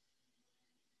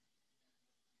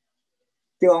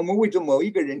对吧？我们为着某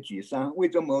一个人沮丧，为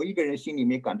着某一个人心里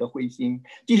面感到灰心。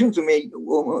弟兄姊妹，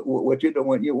我觉得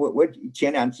我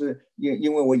前2次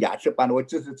因为我牙齿拔了，我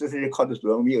这是靠着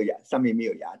主，没有上面没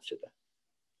有牙齿的，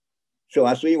是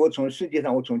吧？所以我从世界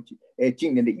上，我从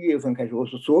今年的1月份开始，我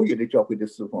说所有的教会的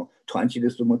侍奉、团契的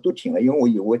侍奉都停了，因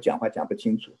为我讲话讲不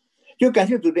清楚。就感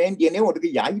谢主的恩典，连我这个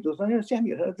牙医都说下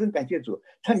面，他说真感谢主，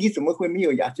他你怎么会没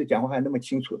有牙齿讲话还那么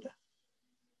清楚的，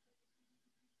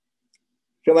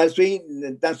是吧？所以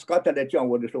当 Scott 来叫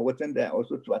我的时候，我真的我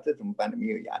说主啊，这怎么办呢？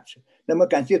没有牙齿。那么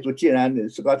感谢主，既然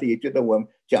Scott 也觉得我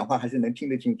讲话还是能听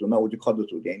得清楚，那我就靠着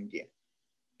主的恩典，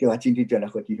对吧？今天就来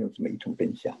和弟兄姊妹一同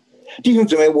分享。弟兄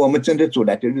姊妹，我们真的主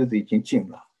来的日子已经近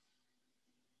了，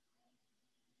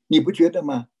你不觉得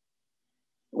吗？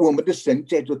我们的神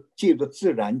在借着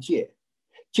自然界，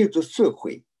借着社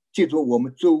会，借着我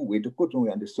们周围的各种各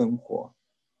样的生活，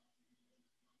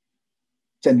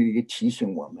在那里提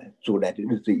醒我们，主来的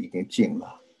日子已经近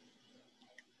了。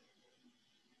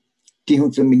弟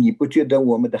兄姊妹，你不觉得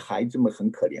我们的孩子们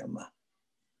很可怜吗？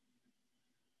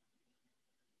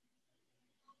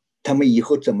他们以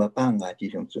后怎么办啊？弟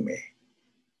兄姊妹，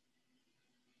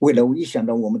为了我一想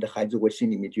到我们的孩子，我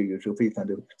心里面就有时候非常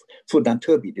的负担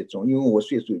特别的重，因为我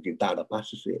岁数已经大了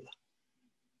，80岁了，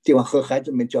对吧？和孩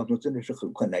子们交通真的是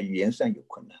很困难，语言上有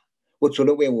困难。我除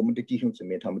了为我们的弟兄姊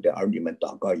妹、他们的儿女们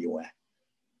祷告以外，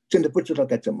真的不知道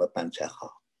该怎么办才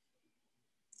好，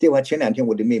对吧？前2天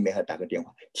我的妹妹还打个电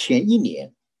话，前1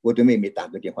年我的妹妹打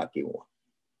个电话给我，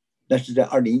那是在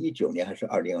2019年还是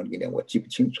2020年，我记不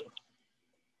清楚了。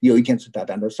有一天是她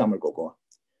的上门哥哥，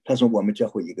他说我们教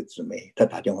会一个姊妹，他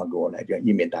打电话给我来，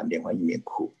一面打电话一面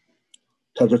哭。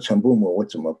他说陈伯母，我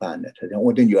怎么办呢？他说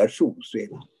我的女儿15岁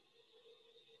了，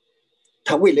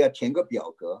他为了要填个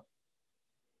表格，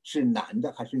是男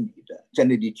的还是女的，在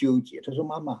那里纠结。他说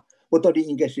妈妈，我到底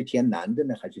应该是填男的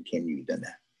呢，还是填女的呢？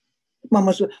妈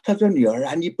妈说，他说女儿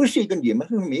啊，你不是一个女吗？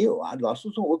他说没有啊，老师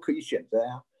说我可以选择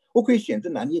呀，我可以选择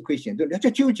男的，也可以选择女的，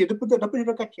这纠结的不得了，不知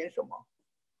道该填什么。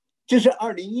这是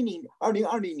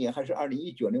2020年还是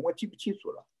2019年，我记不清楚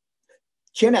了。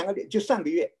前2个月，就上个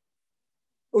月，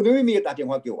我的妹妹也打电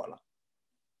话给我了。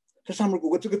他上面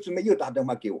我这个姊妹又打电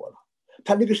话给我了。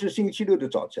他那个是星期6的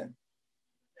早晨，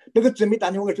那个姊妹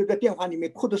打电话就在电话里面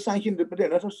哭得伤心的不得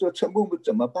了。他说陈伯母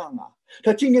怎么办啊？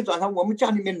他今天早上我们家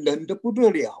里面冷得不得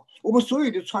了，我们所有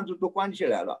的窗子都关起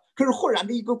来了，可是忽然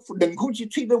的一个冷空气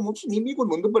吹得我们心里面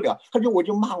冷得不了。我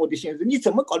就骂我的先生，你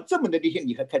怎么搞这么冷的天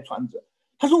你还开窗子？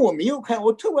他说我没有开，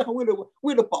我特别还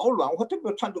为了保暖，我特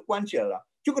别窗子关起来了。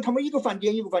结果他们一个房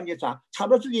间查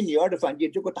到自己女儿的房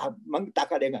间，结果门打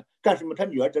开来看，干什么？他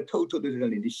女儿在偷偷的在那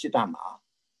里吸大麻，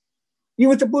因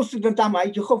为这波士顿大麻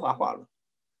已经合法化了。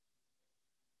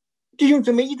弟兄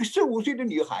姊妹，一个15岁的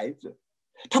女孩子，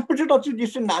她不知道自己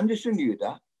是男的是女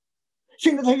的，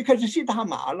现在她又开始吸大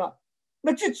麻了。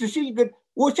那这只是一个，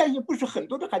我相信不是很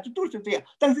多的孩子都是这样，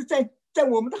但是在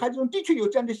我们的孩子中的确有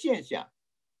这样的现象。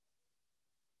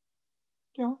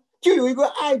就有一个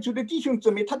爱主的弟兄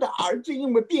姊妹，他的儿子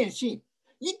因为变性，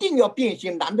一定要变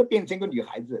性，男的变成个女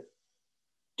孩子，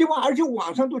对吧？而且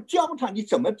网上都教他你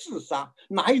怎么自杀，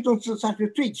哪一种自杀是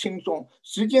最轻松，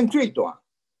时间最短。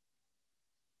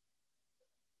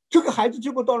这个孩子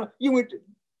结果到了，因为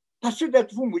他实在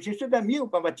父母亲实在没有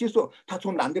办法接受他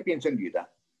从男的变成女的，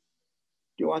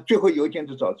对吧？最后有一天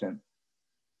的早晨，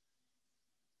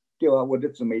对吧？我的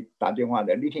姊妹打电话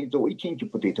来，那天我一听就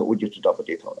不对头，我就知道不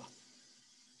对头了，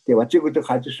对吧？结果这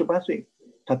孩子18岁，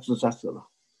他自杀死了。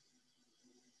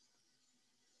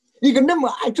一个那么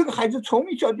爱这个孩子，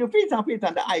从小就非常非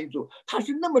常的爱主，他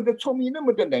是那么的聪明，那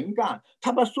么的能干，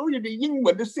他把所有的英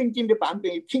文的圣经的版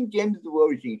本 ，King James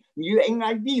Version、New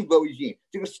NIV Version、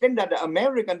这个 Standard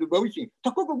American 的 Version， 他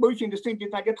各个 Version 的圣经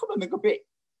大家都能够背。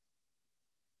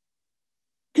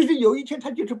可是有一天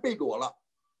他就是背裸了，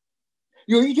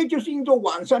有一天就是因着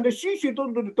网上的许许多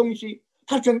多的东西，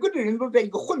他整个的人都在一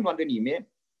个混乱的里面，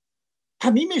他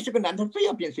明明是个男的，非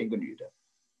要变成一个女的，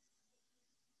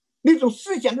那种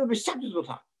思想那种限制住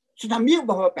他，使他没有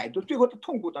办法摆脱，最后他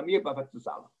痛苦，他没有办法自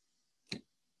杀了。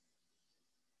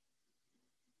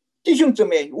弟兄姊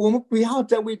妹，我们不要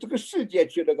再为这个世界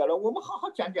去那个了，我们好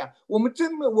好讲讲，我们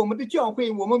的教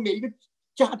会，我们每一个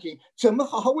家庭怎么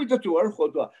好好为着主而活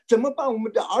着，怎么把我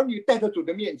们的儿女带到主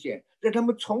的面前，让他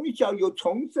们从小有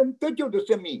重生得救的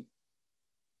生命。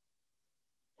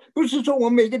不是说我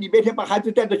们每个礼拜天把孩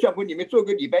子带到教会里面做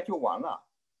个礼拜就完了，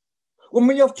我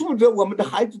们要负责我们的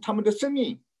孩子他们的生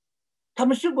命，他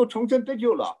们是否重生得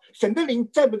救了，神的灵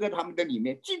在不在他们的里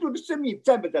面，基督的生命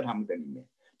在不在他们的里面。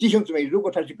弟兄姊妹，如果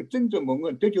他是个真正蒙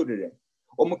恩得救的人，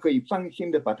我们可以放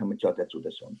心的把他们交在主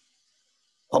的手里。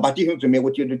好吧，弟兄姊妹，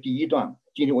我觉得第一段，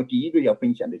今天我第一个要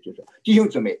分享的就是，弟兄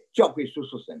姊妹，教会是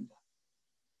属神的，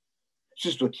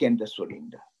是属天的，属灵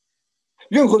的。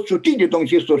任何属地的东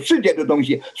西、属世界的东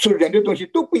西、属人的东西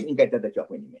都不应该待在教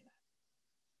会里面。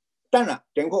当然，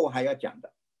等会我还要讲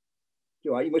的，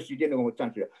对吧？因为时间的我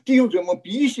暂时，弟兄姊妹，我们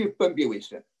必须分别为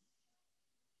圣。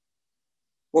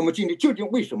我们今天究竟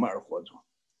为什么而活着？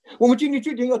我们今天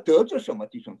究竟要得着什么？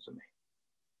弟兄姊妹，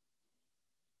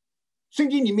圣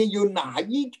经里面有哪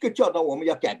一个教导我们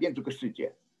要改变这个世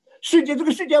界？这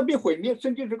个世界要被毁灭，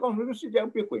圣经是告诉这个世界要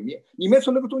被毁灭，你们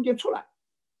从那个中间出来。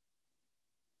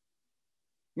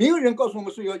没有人告诉我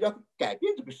们是要改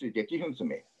变这个世界，弟兄姊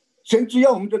妹，神只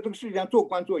要我们在这个世界上做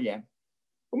光做盐，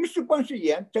我们是光是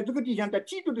盐，在这个地上，在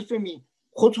基督的生命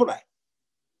活出来，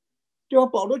对吧？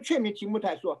保罗劝勉提摩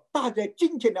太说，大在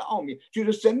今天的奥秘，就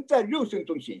是神在肉身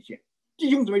中显现。弟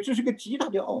兄姊妹，这是个极大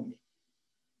的奥秘。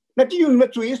那弟兄姊妹，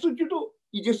主耶稣基督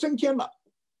已经升天了，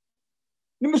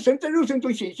那么神在肉身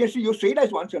中显现是由谁来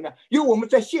完成呢？由我们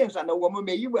在线上的我们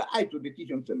每一位爱主的弟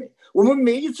兄姊妹，我们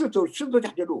每一次走十字架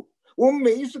的路，我们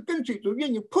每一次跟随主，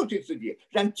愿意破碎自己，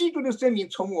让基督的生命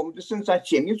从我们的身上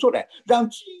显明出来，让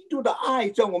基督的爱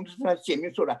在我们身上显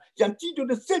明出来，让基督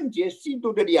的圣洁、基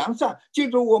督的良善，借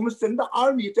助我们神的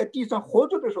儿女在地上活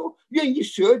着的时候，愿意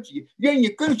舍己，愿意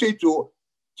跟随主，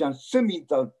将生命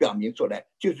表明出来，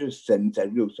就是神在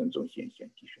肉身中显现。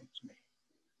弟兄姊妹，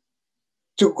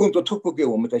这个工作托付给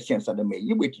我们在线上的每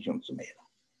一位弟兄姊妹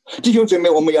了。弟兄姊妹，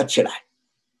我们要起来，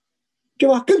对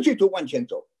吧？跟随主往前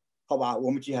走。好吧，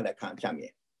我们接下来看下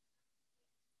面，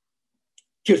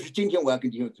就是今天我要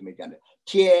跟弟兄姊妹讲的，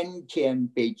天天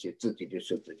背起自己的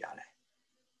十字架来。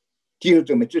弟兄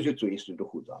姊妹，这是主耶稣的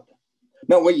呼召的。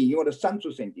那我引用了3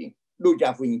处圣经，路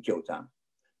加福音9章，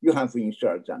约翰福音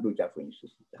12章，路加福音14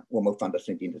章，我们放到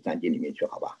圣经的章节里面去，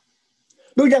好吧？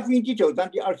路加福音第9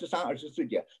章第23、24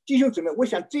节，弟兄姊妹，我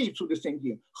想这一处的圣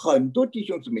经很多弟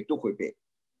兄姊妹都会背，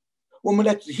我们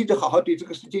来仔细的好好对这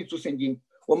一处圣经，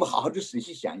我们好好的仔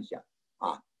细想一想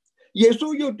啊。耶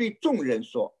稣又对众人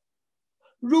说，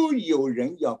若有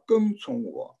人要跟从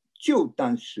我，就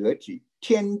当舍己，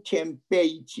天天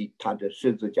背起他的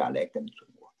十字架来跟从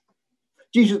我。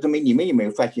弟兄姊妹，你们有没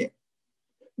有发现，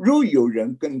若有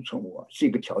人跟从我是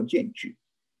一个条件句？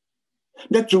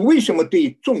那主为什么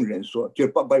对众人说，就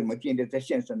包括我们今天在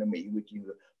线上的每一位弟兄，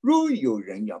若有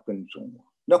人要跟从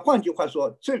我，那换句话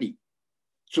说，这里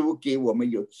主给我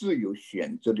们有自由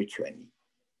选择的权利，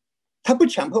他不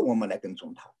强迫我们来跟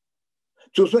从他。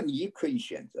主说你可以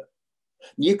选择，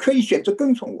你可以选择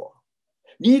跟从我，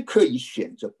你可以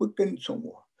选择不跟从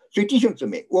我。所以弟兄姊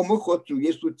妹，我们和主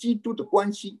耶稣基督的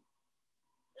关系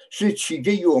是取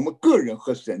决于我们个人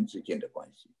和神之间的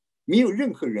关系，没有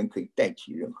任何人可以代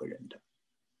替任何人的。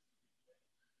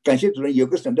感谢主任，有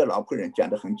个神的老仆人讲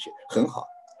得很好，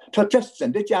他在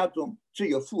神的家中只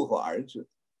有父和儿子，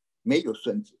没有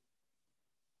孙子，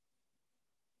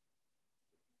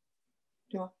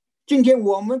对吧？今天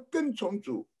我们跟从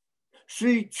主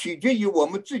是取决于我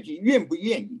们自己愿不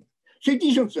愿意。所以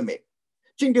弟兄姊妹，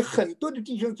今天很多的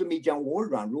弟兄姊妹讲我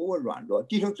软弱，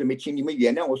弟兄姊妹，请你们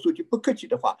原谅我说句不客气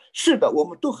的话，是的，我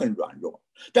们都很软弱，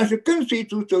但是跟随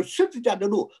主走十字架的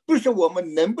路，不是我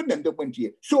们能不能的问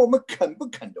题，是我们肯不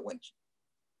肯的问题。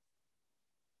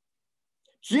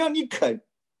只要你肯，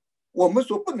我们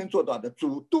所不能做到的，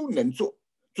主都能做。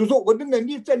主说我的能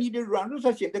力在你的软弱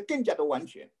上显得更加的完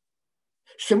全。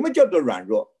什么叫做软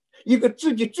弱？一个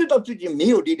自己知道自己没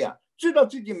有力量，知道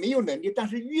自己没有能力，但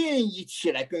是愿意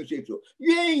起来跟随主，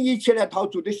愿意起来讨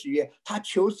主的喜悦，他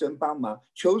求神帮忙，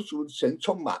求神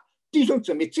充满。弟兄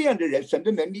姊妹，这样的人，神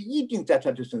的能力一定在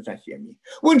他的身上显明。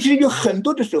问题有很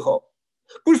多的时候，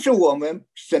不是我们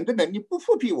神的能力不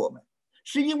复辟我们，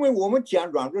是因为我们讲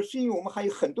软弱，是因为我们还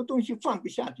有很多东西放不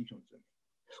下。弟兄姊妹，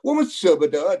我们舍不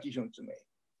得，弟兄姊妹，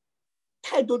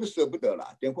太多的舍不得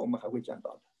了，等会我们还会讲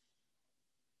到的。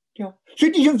对吧？所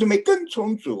以弟兄姊妹，跟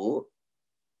从主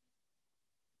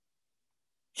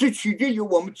是取决于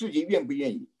我们自己愿不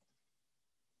愿意。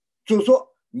主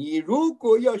说，你如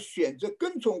果要选择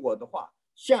跟从我的话，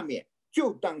下面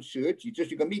就当舍己，这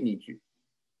是个命令句。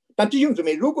但弟兄姊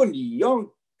妹，如果你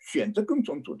要选择跟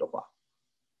从主的话，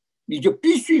你就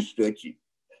必须舍己，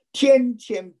天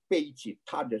天背起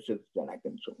他的十字架来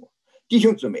跟从我。弟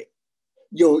兄姊妹，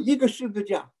有一个十字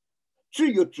架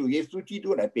只有主耶稣基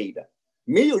督来背的，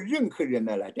没有任何人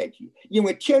来代替，因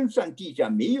为天上地下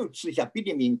没有赐下别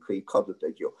的名可以靠着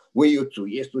得救，唯有主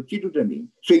耶稣基督的名。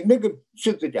所以那个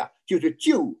十字架就是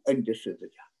救恩的十字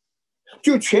架，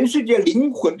就全世界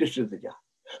灵魂的十字架，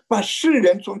把世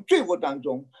人从罪恶当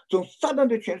中，从撒旦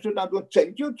的权势当中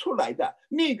拯救出来的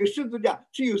那个十字架，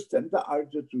只有神的儿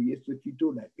子主耶稣基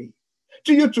督来背。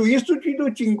只有主耶稣基督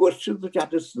经过十字架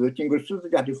的死，经过十字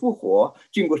架的复活，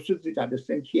经过十字架的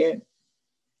升天。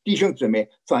弟兄姊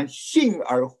妹，凡信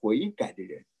而悔改的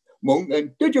人，蒙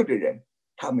恩得救的人，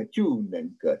他们就能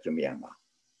够怎么样啊？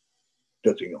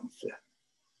得罪永生。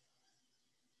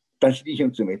但是弟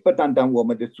兄姊妹，不单单我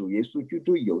们的主耶稣基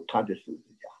督有他的十字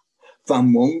架，凡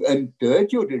蒙恩得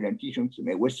救的人，弟兄姊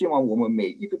妹，我希望我们每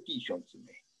一个弟兄姊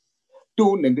妹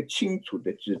都能够清楚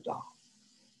的知道，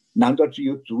难道只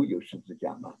有主有十字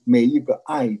架吗？每一个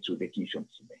爱主的弟兄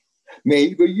姊妹，每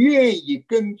一个愿意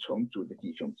跟从主的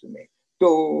弟兄姊妹，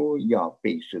都要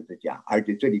背十字架，而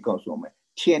且这里告诉我们，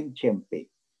天天背。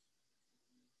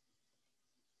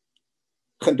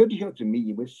很多弟兄姊妹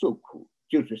以为受苦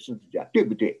就是十字架，对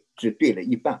不对？只对了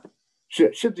一半，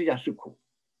是十字架是苦。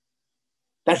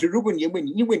但是如果你因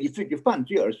为你自己犯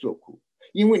罪而受苦，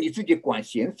因为你自己管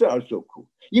闲事而受苦，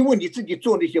因为你自己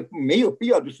做那些没有必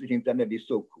要的事情在那里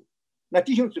受苦，那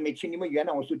弟兄姊妹，请你们原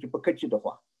谅我说句不客气的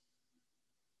话，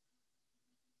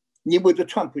你为着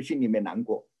川普心里面难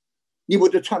过，你为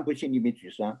着川普心里面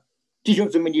沮丧，弟兄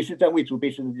姊妹，你是在为主背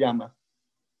十字架吗？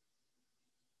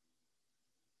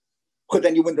或者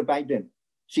你为着拜登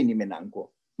心里面难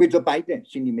过，为着拜登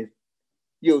心里面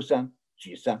忧伤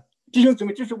沮丧，弟兄姊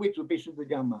妹，这是为主背十字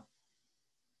架吗？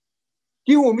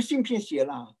因为我们心偏邪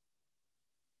了，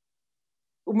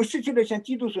我们失去了像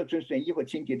基督所存神意和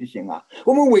清洁的心啊！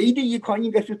我们唯一的依靠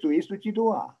应该是主耶稣基督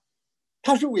啊，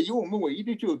他是我们唯一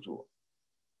的救主，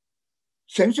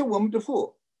神是我们的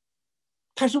父，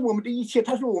他是我们的一切，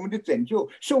他是我们的拯救，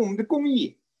是我们的公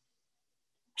义，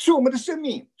是我们的生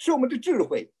命，是我们的智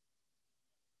慧，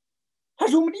他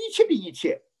是我们的一切的一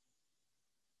切。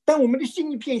当我们的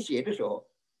心一片邪的时候，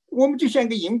我们就像一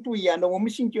个淫妇一样的，我们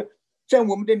心就在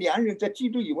我们的良人，在基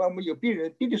督以外，我们有别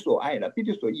的所爱了，别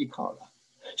的所依靠了。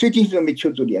所以弟兄姊妹，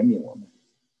求主怜悯我们，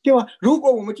对吧？如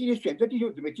果我们今天选择弟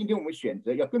兄姊妹，今天我们选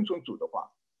择要跟从主的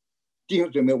话，弟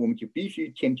兄姊妹，我们就必须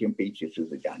天天背起十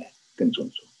字架来跟从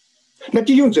主。那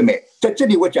弟兄姊妹，在这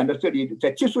里我讲到这里，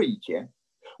在结束以前，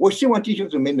我希望弟兄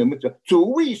姊妹能够知道，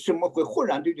主为什么会忽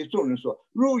然对众人说：“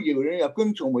若有人要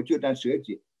跟从我，就当舍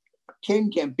己，天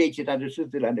天背起他的十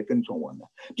字架来跟从我呢？”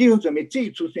弟兄姊妹，这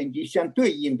一处圣经相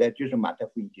对应的就是马太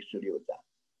福音第16章。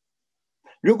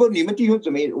如果你们弟兄姊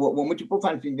妹，我们就不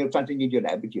翻圣经，翻圣经就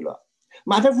来不及了。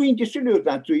马太福音第16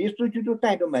章，主耶稣基督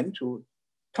带着门徒，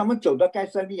他们走到该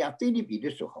撒利亚腓立比的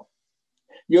时候，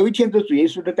有一天，这主耶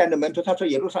稣都带着门徒，他说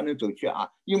耶路撒冷走去啊，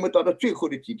因为到了最后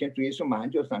的几天，主耶稣马上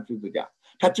就要上十字架，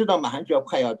他知道马上就要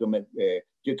快要就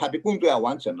他的工作要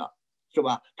完成了，是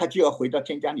吧？他就要回到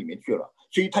天家里面去了，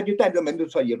所以他就带着门徒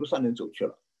朝耶路撒冷走去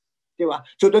了，对吧？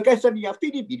走到该撒利亚腓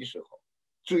立比的时候，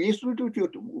主耶稣就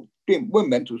对问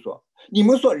门徒说：“你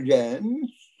们说人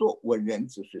说我人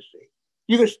子是谁？”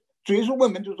一个主耶稣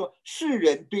问门徒说：“世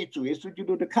人对主耶稣基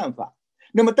督的看法。”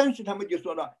那么当时他们就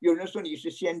说了，有人说你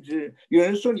是先知，有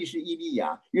人说你是以利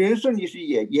亚，有人说你是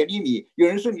耶利米，有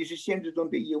人说你是先知中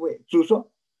的一位。主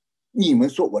说：“你们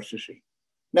说我是谁？”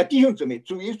那弟兄姊妹，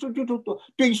主耶稣基督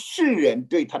对世人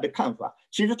对他的看法，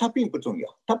其实他并不重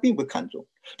要，他并不看重，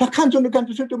他看重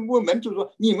是对问门徒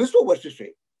说：“你们说我是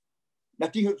谁？”那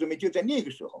弟兄姊妹，就在那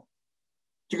个时候，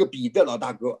这个彼得老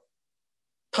大哥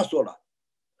他说了，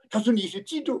他说：“你是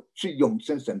基督，是永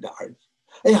生神的儿子。”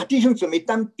哎呀，弟兄姊妹，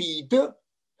当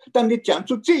你讲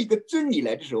出这个真理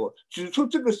来的时候，指出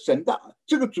这个神的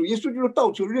这个主耶稣就是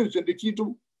到处认识的基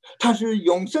督，他是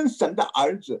永生神的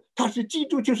儿子，他是基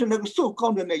督，就是那个受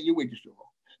膏的那一位的时候，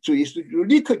主耶稣就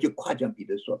立刻就夸奖彼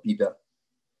得说：“彼得，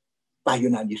巴约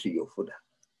拿你是有福的，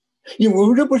因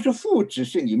为这不是父指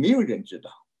示你，没有人知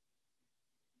道。”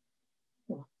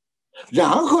然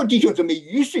后弟兄姊妹，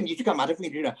于是你去看马太福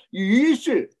音上，于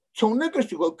是从那个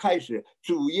时候开始，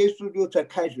主耶稣就才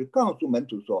开始告诉门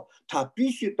徒说，他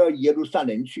必须到耶路撒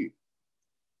冷去，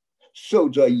受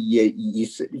着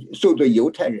犹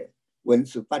太人文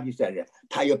士法利赛人，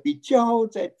他要被交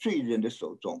在罪人的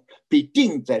手中，被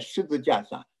钉在十字架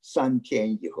上，3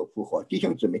天以后复活。弟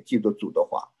兄姊妹，记住主的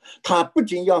话，他不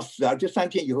仅要死，而且3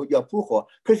天以后要复活。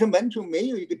可是门徒没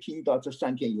有一个听到这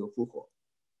3天以后复活，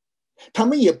他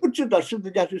们也不知道十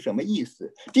字架是什么意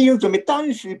思。弟兄姊妹，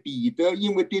当时彼得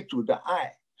因为对主的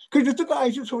爱，可是这个爱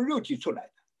是从肉体出来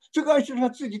的，这个爱是他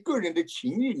自己个人的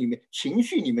情绪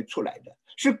里面出来的，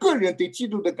是个人对基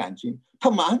督的感情。他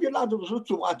马上就拉着我说：“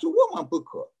主啊，这万万不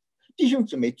可！”弟兄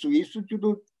姊妹，主耶稣基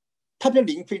督他的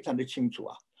灵非常的清楚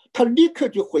啊，他立刻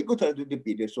就回过头来对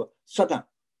彼得说：“撒旦，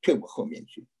退我后面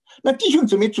去。”那弟兄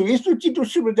姊妹，主耶稣基督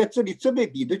是不是在这里责备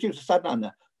彼得就是撒旦呢？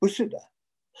不是的，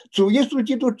主耶稣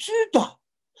基督知道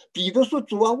彼得说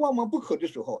主啊万万不可的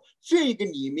时候，这个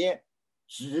里面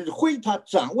指挥他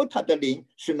掌握他的灵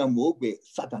是那魔鬼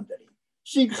撒旦的灵，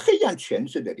是一个黑暗权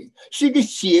势的灵，是一个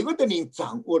邪恶的灵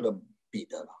掌握了彼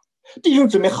得了。弟兄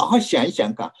姊妹，好好想一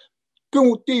想看，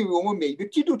对于我们每一个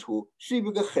基督徒是一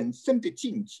个很深的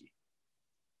禁忌，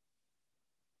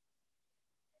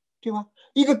对吧？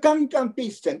一个刚刚被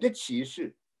神的启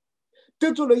示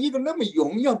得到了一个那么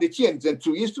荣耀的见证，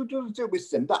主耶稣就是这位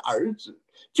神的儿子，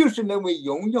就是那位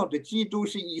荣耀的基督，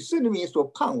是以色列民所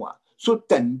盼望所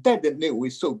等待的那位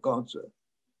受膏者，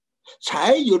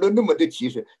才有了那么的启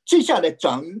示。接下来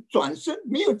转身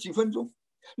没有几分钟，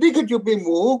立刻就被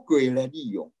魔鬼来利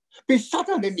用，被撒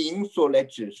旦的灵所来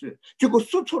指示，结果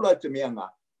说出了怎么样啊？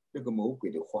这个魔鬼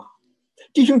的话。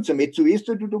弟兄姊妹，主耶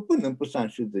稣都不能不上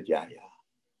十字架呀，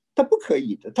他不可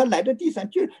以的。他来到地上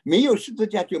就没有十字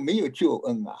架就没有救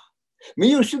恩啊，没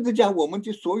有十字架我们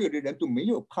这所有的人都没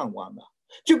有盼望啊。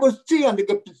结果这样的一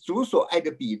个主所爱的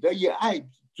彼得，也爱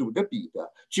主的彼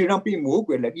得，居然被魔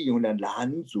鬼来利用了，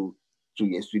拦阻主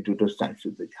耶稣基督上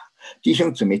十字架。弟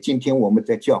兄姊妹，今天我们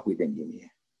在教会的里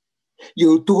面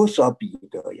有多少彼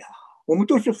得呀？我们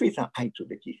都是非常爱主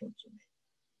的弟兄姊妹，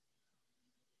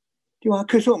对吧？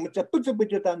可是我们在不知不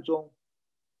觉当中，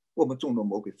我们中了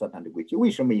魔鬼撒旦的诡计。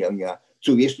为什么要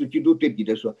主耶稣基督对彼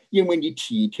得说：“因为你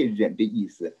体贴人的意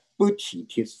思，不体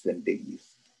贴神的意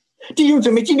思。”弟兄姊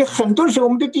妹，今天很多时候我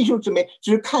们的弟兄姊妹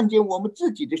只看见我们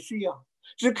自己的需要，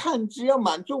只要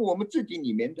满足我们自己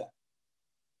里面的，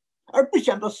而不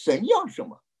想到神要什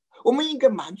么。我们应该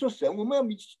满足神，我们要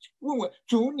问问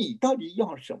主，你到底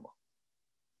要什么，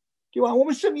对吧？我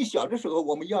们生命小的时候，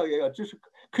我们要，这是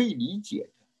可以理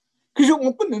解的。可是我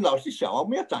们不能老是小，我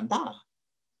们要长大啊，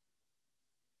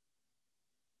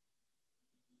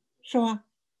是吧？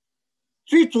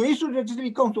所以主耶稣在这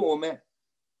里告诉我们，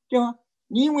对吧？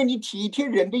因为你体贴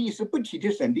人的意思，不体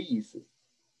贴神的意思，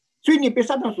所以你被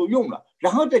撒旦所用了。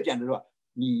然后再讲的说，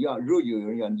若有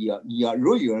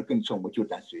人跟从我，就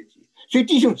当舍己。所以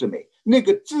弟兄姊妹，那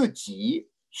个自己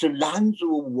是拦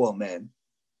阻我们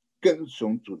跟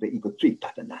从主的一个最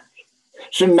大的拦阻，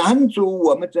是拦阻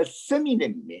我们在生命的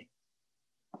里面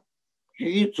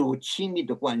与主亲密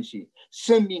的关系，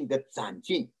生命的长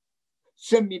进，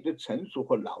生命的成熟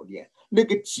和老练，那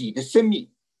个己的生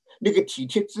命，那个体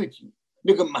贴自己，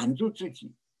那个满足自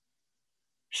己，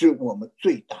是我们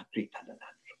最大最大的难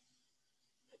处。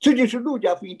这就是路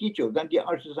加福音第9章第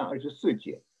23、24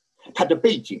节，他的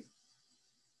背景，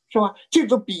是吧？借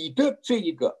着彼得这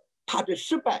一个他的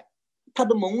失败，他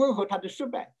的蒙恩和他的失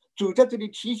败，主在这里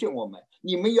提醒我们：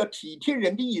你们要体贴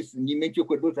人的意思，你们就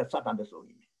会落在撒旦的手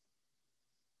里面。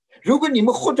如果你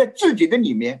们活在自己的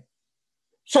里面，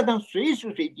撒旦随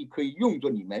时随地可以用着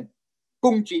你们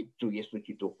攻击主耶稣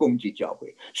基督，攻击教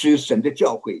会，使神的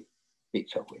教会被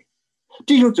撤回。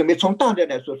弟兄姊妹，从大的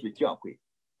来说是教会，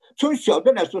从小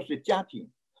的来说是家庭，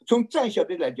从再小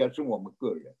的来讲是我们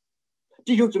个人。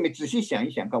弟兄姊妹，仔细想一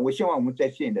想看，我希望我们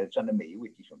在现在上的每一位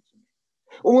弟兄姊妹，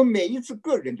我们每一次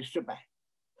个人的失败，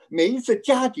每一次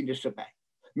家庭的失败，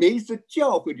每一次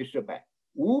教会的失败，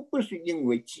无不是因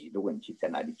为己的问题在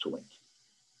哪里出问题，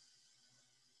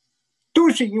都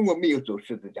是因为没有走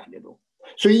十字架的路。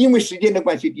所以因为时间的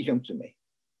关系，弟兄姊妹，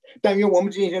但愿我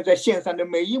们今天在线上的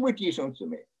每一位弟兄姊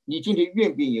妹，你今天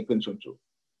愿不愿意跟从主？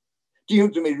弟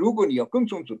兄姊妹，如果你要跟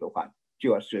从主的话，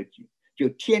就要舍己，就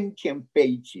天天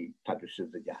背起他的十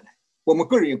字架来。我们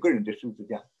个人有个人的十字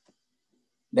架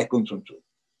来跟从主，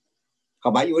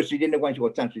好吧？因为时间的关系，我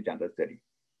暂时讲到这里。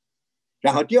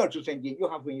然后第二处圣经，约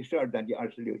翰福音12章第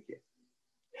26节，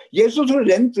耶稣说：“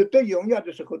人子得荣耀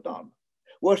的时候到了。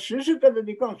我实实在在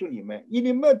地告诉你们，一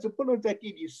粒麦子不能在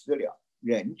地里死了，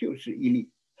人就是一粒；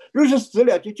若是死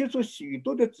了，就结出许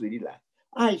多的子粒来。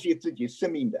爱惜自己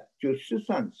生命的，就失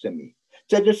丧生命；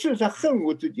在这世上恨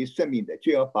恶自己生命的，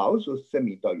就要保守生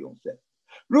命到永生。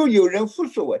若有人服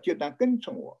侍我，就当跟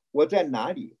从我；我在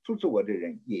哪里，服侍我的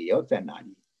人也要在哪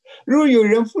里。若有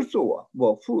人服侍我，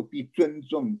我父必尊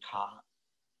重他。”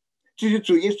这是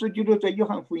主耶稣基督在约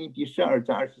翰福音第12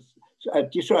章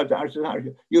23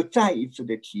节又再一次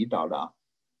的提到了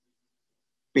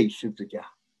背十字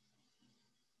架。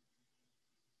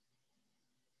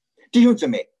弟兄姊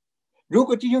妹，如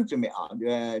果弟兄姊妹啊，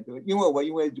因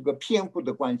为这个篇幅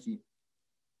的关系，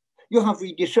约翰福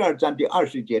音第12章第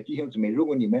20节，弟兄姊妹，如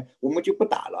果我们就不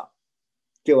打了，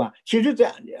对吧？其实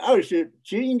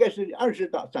其实应该是20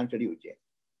到36节。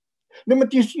那么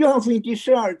约翰福音第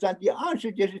12章第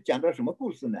20节是讲到什么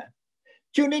故事呢？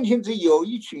就那天子有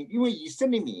一群，因为以色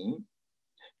列民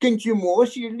根据摩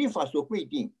西律法所规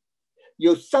定，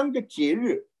有3个节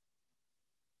日，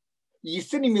以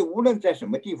色列民无论在什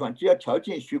么地方，只要条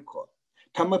件许可，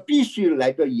他们必须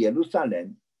来到耶路撒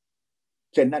冷，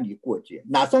在那里过节。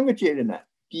哪3个节日呢？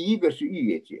第一个是逾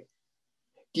越节，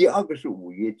第2个是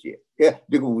五月节，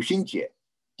这个五旬节，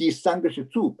第3个是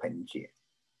住棚节。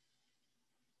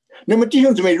那么弟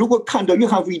兄姊妹，如果看到约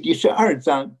翰福音第12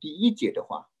章第1节的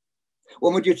话，我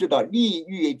们就知道离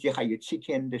逾越节还有7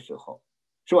天的时候，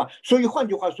是吧？所以换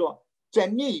句话说，在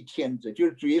那一天子，就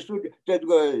是主耶稣在这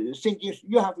个圣经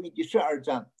约翰福音第12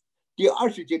章第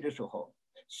20节的时候，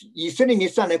以色列民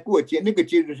上来过节，那个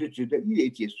节日是指的逾越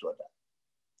节说的。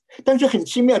但是很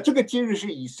奇妙，这个节日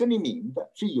是以色列民的，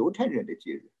是犹太人的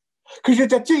节日。可是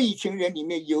在这一群人里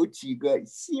面有几个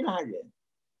希腊人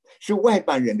是外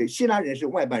邦人的，希腊人是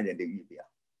外邦人的预表，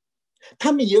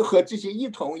他们也和这些以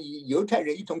犹太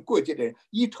人一同过节的人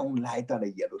一同来到了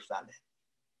耶路撒冷。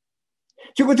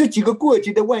结果这几个过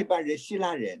节的外邦人希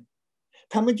腊人，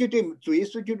他们就对主耶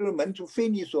稣基督的门徒腓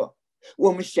利说，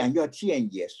我们想要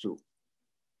见耶稣。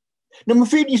那么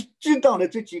腓利知道了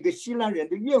这几个希腊人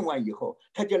的愿望以后，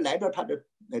他就来到他的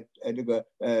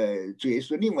主耶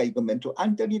稣另外一个门徒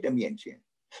安德烈的面前，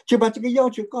就把这个要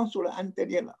求告诉了安德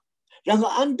烈了。然后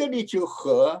安德烈就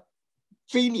和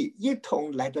腓利一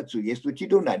同来到主耶稣基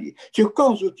督那里，就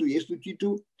告诉主耶稣基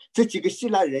督，这几个希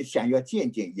腊人想要见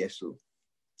耶稣。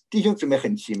弟兄姊妹，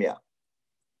很奇妙。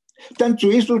但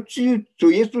主耶稣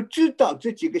知道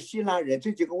这几个希腊人，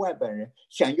这几个外邦人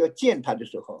想要见他的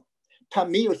时候，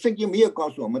圣经没有告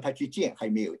诉我们他去见还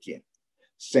没有见，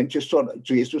神就说了，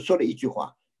主耶稣说了一句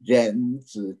话，人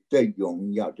子的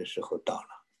荣耀的时候到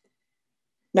了。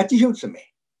那弟兄姊妹，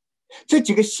这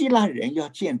几个希腊人要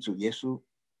见主耶稣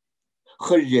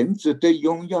和人子的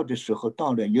荣耀的时候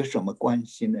到了有什么关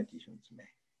系呢？弟兄姊妹，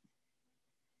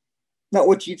那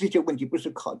我提这些问题不是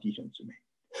考弟兄姊妹，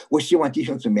我希望弟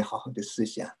兄姊妹好好的思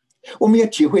想，我们要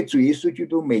体会主耶稣基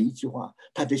督每一句话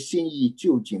他的心意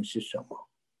究竟是什么。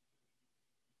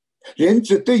人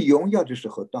子对荣耀的时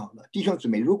候到了，弟兄姊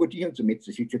妹，如果弟兄姊妹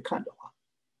仔细去看的话，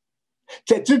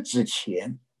在这之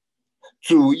前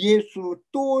主耶稣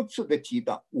多次的提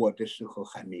到我的时候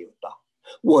还没有到，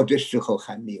我的时候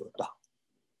还没有到。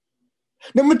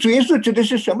那么主耶稣指的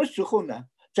是什么时候呢？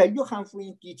在约翰福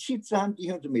音第7章，弟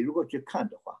兄姊妹如果去看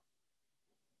的话，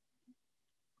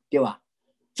对吧？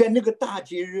在那个大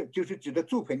节日，就是指的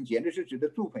住棚节，那是指的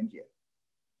住棚节。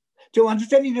就完了，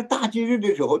在那个大节日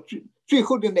的时候，最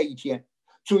后的那一天，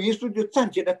主耶稣就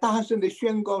站起来大声的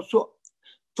宣告说，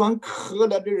凡渴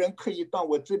了的人可以到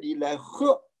我这里来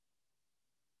喝，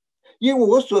因为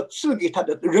我所赐给他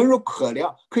的人若渴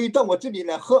了，可以到我这里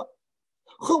来喝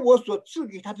我所赐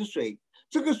给他的水，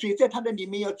这个水在他的里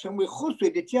面要成为活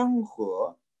水的江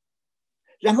河。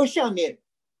然后下面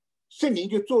圣灵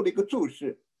就做了一个注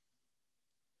释，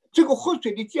这个活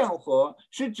水的江河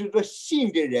是指着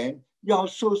信的人要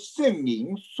受圣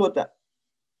灵说的。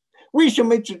为什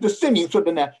么指着圣灵说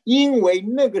的呢？因为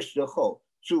那个时候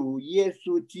主耶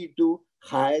稣基督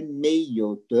还没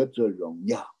有得着荣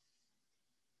耀。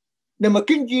那么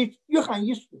根据约翰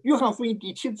福音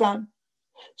第7章，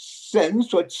神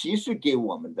所启示给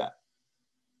我们的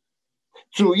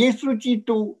主耶稣基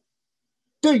督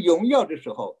的荣耀的时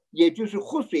候，也就是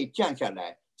活水降下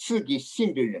来赐给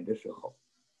信的人的时候。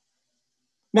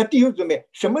那弟兄姊妹，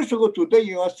什么时候主的荣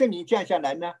耀圣灵降下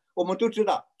来呢？我们都知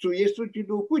道，主耶稣基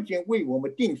督不仅为我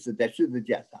们钉死在十字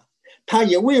架上，他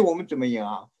也为我们怎么样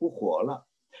啊？复活了。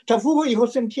他复活以后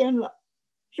升天了，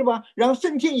是吧？然后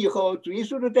升天以后，主耶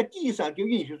稣在地上就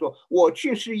允许说，我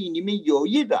去是以你们有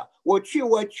益的，我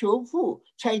求父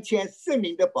差遣圣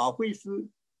灵的保惠师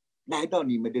来到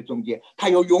你们的中间，他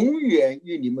要永远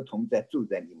与你们同在，住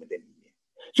在你们的里面。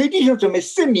所以弟兄姊妹，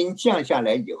圣灵降下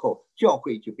来以后，教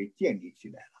会就被建立起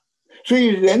来了。所以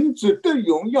人子得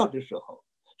荣耀的时候，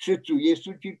是主耶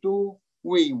稣基督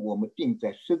为我们钉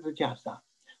在十字架上，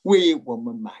为我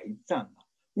们埋葬了，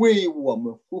为我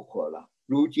们复活了，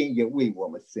如今也为我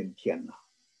们升天了。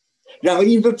然后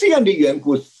因着这样的缘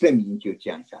故，圣灵就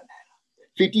降下来了。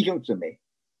所以弟兄姊妹，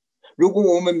如果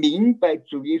我们明白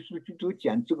主耶稣基督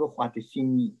讲这个话的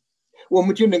心意，我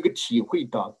们就能够体会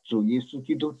到主耶稣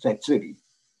基督在这里，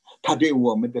他对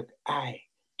我们的爱，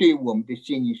对我们的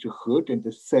心意是何等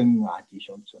的深啊，弟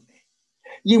兄姊妹！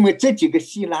因为这几个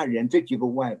希腊人，这几个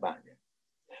外邦人，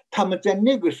他们在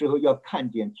那个时候要看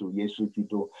见主耶稣基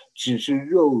督，只是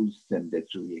肉身的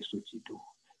主耶稣基督。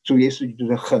主耶稣基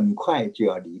督很快就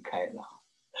要离开了，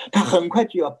他很快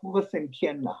就要不升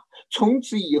天了。从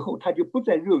此以后，他就不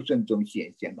在肉身中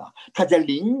显现了，他在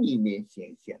灵里面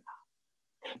显现了。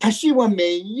他希望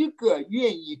每一个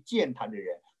愿意见他的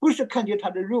人，不是看见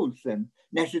他的肉身，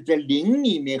那是在灵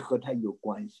里面和他有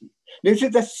关系，那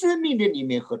是在生命的里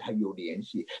面和他有联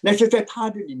系，那是在他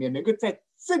的里面能够在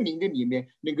圣灵的里面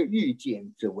能够遇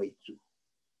见这位主。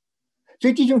所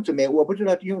以弟兄姊妹，我不知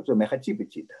道弟兄姊妹还记不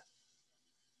记得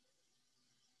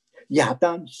亚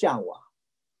当夏娃，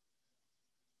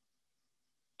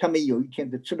他们有一天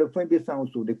在吃了分别善恶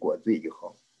树的果子以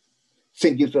后，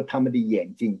圣经说他们的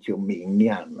眼睛就明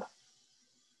亮了。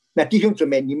那弟兄姊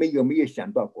妹，你们有没有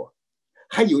想到过，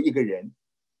还有一个人，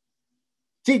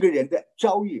这个人的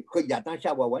遭遇和亚当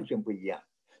夏娃完全不一样。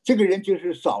这个人就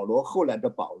是扫罗，后来的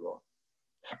保罗。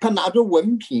他拿着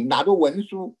文凭，拿着文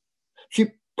书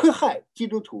去迫害基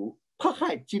督徒，迫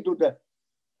害基督的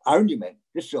儿女们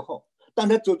的时候，当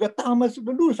他走在大马士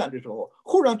的路上的时候，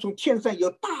忽然从天上有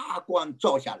大光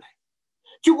照下来，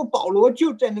结果保罗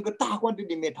就在那个大光的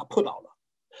里面，他扑倒了。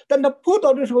当他扑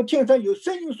倒的时候，天上有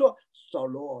声音说：“扫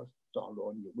罗，扫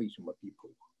罗，你为什么逼迫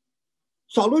我？”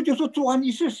扫罗就说：“主啊，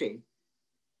你是谁？”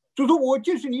主说：“我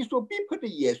就是你所逼迫的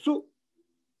耶稣。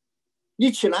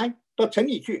你起来到城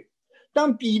里去。”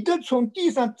当彼得从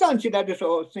地上站起来的时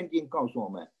候，圣经告诉我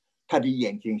们，他的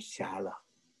眼睛瞎了。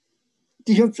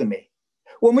弟兄姊妹，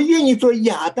我们愿意做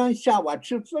亚当夏娃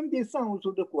吃分别善恶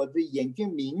树的果子，眼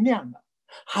睛明亮了，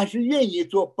还是愿意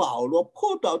做保罗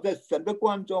扑倒在神的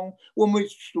光中，我们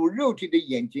属肉体的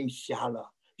眼睛瞎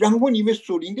了，然后你们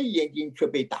属灵的眼睛却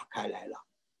被打开来了。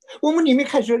我们里面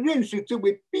开始认识这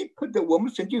位逼迫的，我们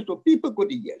曾经所逼迫过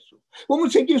的耶稣，我们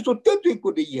曾经所得罪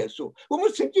过的耶稣，我们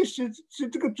曾经是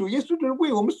这个主耶稣的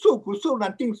为我们受苦受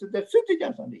难钉死在十字架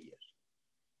上的耶稣。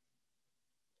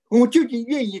我们究竟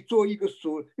愿意做一个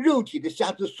属肉体的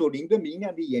瞎子，属灵的明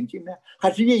亮的眼睛呢，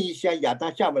还是愿意像亚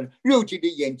当夏娃肉体的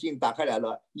眼睛打开来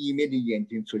了，里面的眼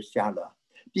睛却瞎了？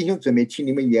弟兄姊妹，请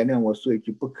你们原谅我说一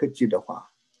句不客气的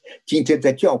话，今天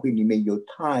在教会里面有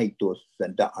太多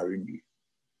神的儿女，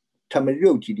他们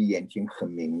肉体的眼睛很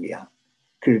明亮，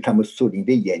可是他们属灵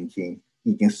的眼睛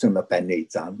已经生了白内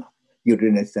障了，有的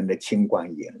人生了青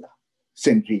光眼了，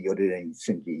甚至有的人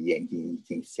甚至眼睛已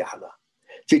经瞎了。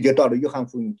这就到了约翰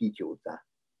福音第9章，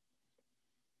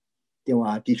对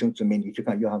吧？弟兄姊妹，你去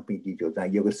看约翰福音第9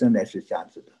章，有个生来是瞎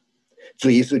子的，主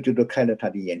耶稣就都开了他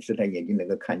的眼，使他眼睛能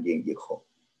够看见以后，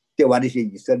对吧？那些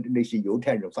那些犹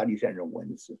太人、法利赛人、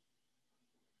文士，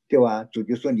对吧？主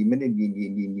就说你们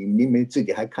自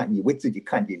己还看，以为自己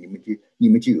看见，你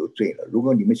们就有罪了。如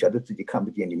果你们晓得自己看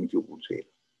不见，你们就无罪了，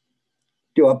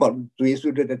对吧？主耶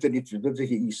稣就在这里指着这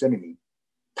些以色列民，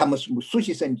他们熟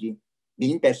悉圣经，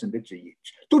明白神的旨意，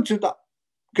都知道，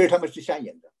可是他们是瞎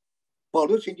眼的。保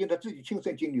罗曾经他自己亲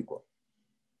身经历过，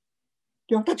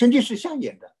对吧？他曾经是瞎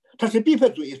眼的，他是逼迫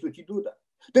主耶稣基督的。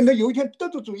等到有一天得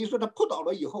到主耶稣，他扑倒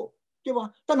了以后，对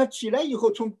吧？当他起来以后，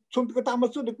从这个大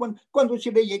马士的光中起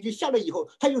来，眼睛下来以后，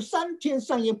他有3天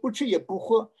3夜不吃也不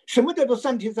喝。什么叫做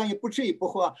3天3夜不吃也不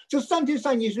喝啊？这3天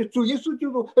3夜是主耶稣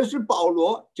是保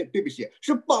罗，对不起，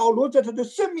是保罗在他的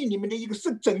生命里面的一个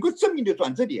整个生命的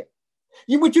转折点。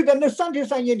因为就在那3天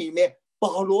3夜里面，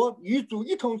保罗与主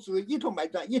一同死，一同埋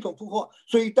葬，一同复活。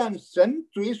所以当神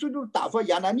主耶稣就打发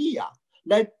亚拿尼亚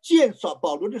来见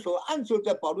保罗的时候，按手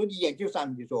在保罗的眼睛上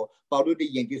面的时候，保罗的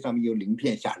眼睛上面有鳞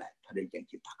片下来，他的眼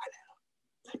睛打开来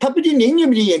了。他不仅灵里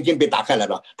面的眼睛被打开来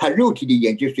了，他肉体的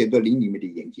眼睛随着灵里面的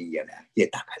眼睛也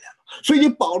打开来了。所以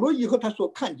保罗以后他所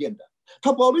看见的，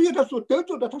保罗以后他所得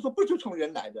着的，他说不是从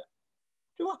人来的，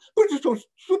对吧？不是从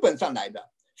书本上来的，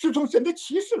是从神的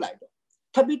启示来的。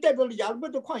他被带到了亚勒伯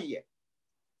的旷野，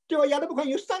对吧？亚勒伯旷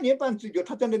野有3年半之久，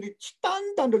他在那里单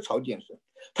单的朝见神，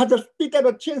他被带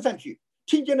到天上去，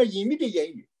听见了隐秘的言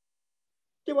语，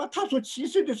对吧？他所启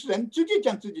示的是神直接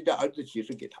将自己的儿子启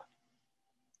示给他。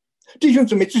弟兄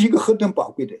姊妹，这是一个何等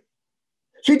宝贵的。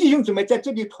所以弟兄姊妹在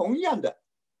这里同样的，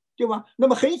对吧？那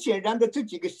么很显然的，这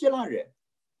几个希腊人，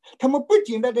他们不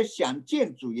仅来的想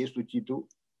见主耶稣基督，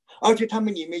而且他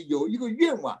们里面有一个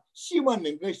愿望，希望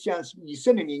能够像以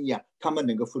色列人一样，他们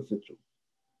能够服侍主。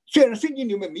虽然圣经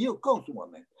里面没有告诉我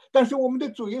们，但是我们的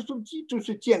主耶稣基督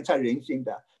是鉴察人心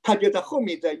的。他就在后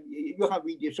面，在约翰福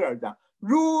音第12章，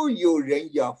如有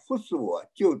人要服侍我，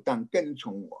就当跟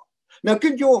从我；那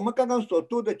根据我们刚刚所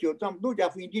读的9章，路加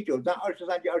福音第9章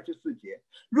23节、24节，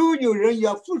如有人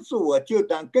要服侍我，就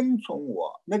当跟从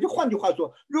我。那就换句话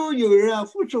说，如有人要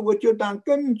服侍我，就当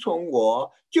跟从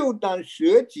我，就当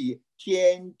舍己，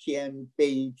天天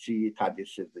背起他的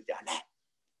十字架来。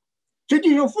这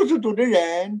弟兄服侍主的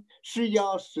人是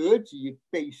要舍己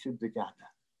背十字架的。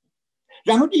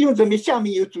然后弟兄姊妹，下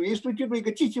面有主耶稣基督一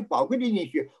个极其宝贵的应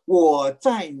许：我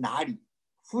在哪里，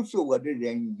服侍我的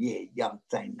人也要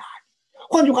在哪里。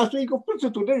换句话说，一个服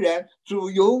侍主的人，主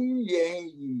永远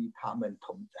与他们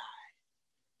同在。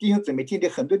弟兄姊妹，今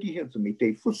天很多弟兄姊妹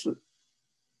对服侍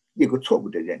有个错误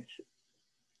的认识，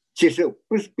其实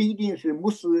不一定是牧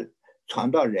师、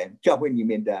传道人、教会里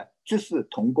面的知识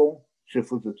同工是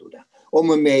服侍主的。我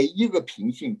们每一个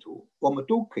平信徒，我们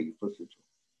都可以服侍主。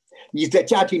你在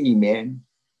家庭里面，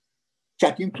家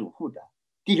庭主妇的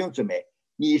弟兄姊妹，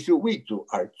你是为主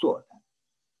而做的，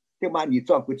对吗？你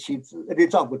照顾妻子，你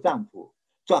照顾丈夫，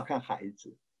照看孩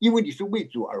子，因为你是为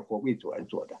主而活，为主而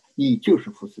做的，你就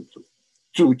是服侍主，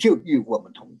主就与我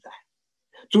们同在。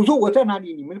主说我在哪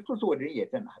里，你们服侍我的人也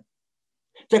在哪里。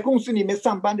在公司里面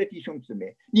上班的弟兄姊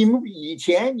妹，你们以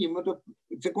前你们都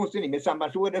在公司里面上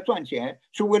班是为了赚钱，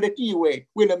是为了地位，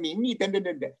为了名利等等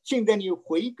等等。现在你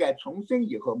悔改重生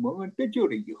以后，蒙恩得救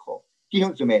了以后，弟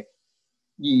兄姊妹，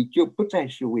你就不再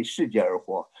是为世界而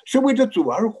活，是为着主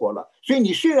而活了。所以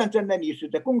你虽然在那里是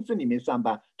在公司里面上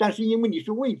班，但是因为你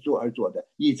是为主而做的，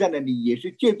你在那里也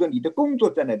是借着你的工作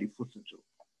在那里服侍主。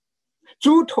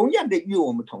主同样的与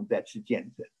我们同在，是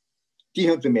见证。弟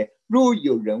兄姊妹，若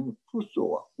有人服侍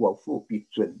我，我父必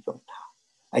尊重他。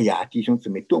哎呀，弟兄姊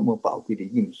妹，多么宝贵的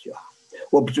应许啊！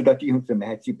我不知道弟兄姊妹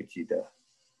还记不记得，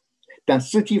当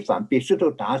司提反被石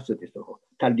头打死的时候，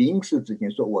他临死之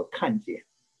前说：“我看见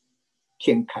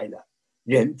天开了，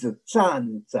人子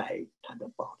站在他的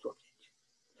宝座面前。”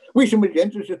为什么人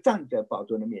子是站在宝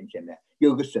座的面前呢？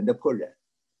有个神的仆人，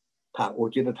我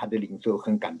觉得他的领受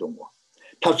很感动我。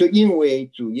他说：“因为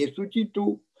主耶稣基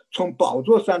督从宝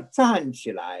座上站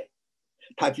起来，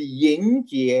他去迎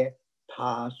接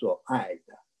他所爱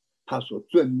的、他所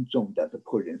尊重的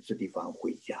仆人司提反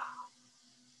回家。”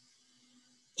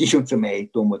弟兄姊妹，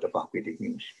多么的宝贵的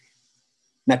应许！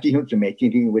那弟兄姊妹，今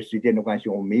天因为时间的关系，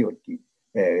我们没有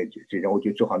我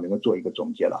就正好能够做一个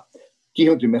总结了。弟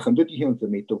兄姊妹，很多弟兄姊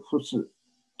妹都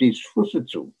对服侍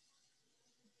主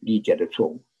理解的错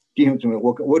误。弟兄姊妹，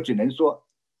我只能说，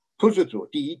服侍主，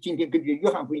第一，今天根据约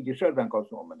翰福音第12章告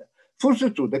诉我们的，服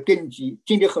侍主的根基。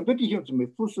今天很多弟兄姊妹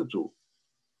服侍主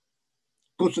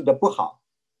服侍的不好，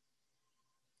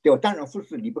对吧？当然服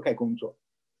侍离不开工作，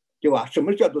对吧？什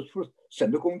么叫做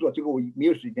神的工作？这个我没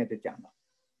有时间再讲了，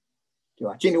对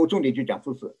吧？今天我重点就讲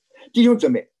服侍。弟兄姊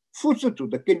妹，服侍主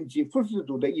的根基，服侍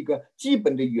主的一个基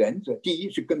本的原则，第一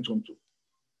是跟从主，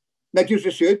那就是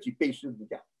舍己背十字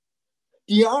架。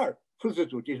第二，服侍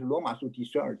主就是罗马书第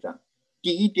12章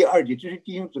第1、第2节，这是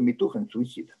弟兄姊妹都很熟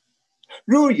悉的。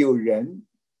若有人，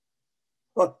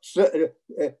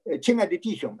亲爱的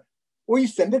弟兄们，我以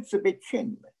神的慈悲劝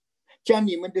你们，将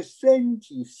你们的身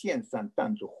体献上，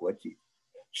当作活祭，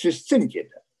是圣洁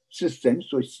的，是神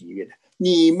所喜悦的。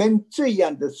你们这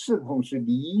样的侍奉是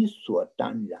理所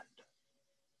当然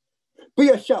的。不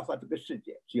要效法这个世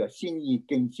界，只要心意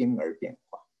更新而变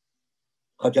化，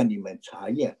好像你们查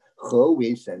验何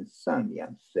为神善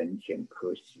良、神全、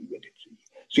可喜悦的旨意。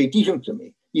所以弟兄姊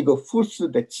妹，一个服侍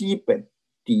的基本，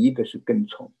第一个是跟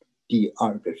从，第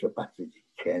二个是把自己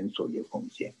全所有奉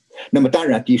献。那么当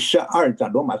然第12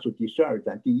章，罗马书第12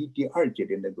章第1、第2节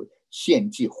的那个献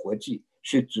祭活祭，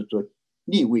是指着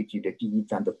利未记的第1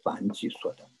章的燔祭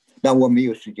说的。那我没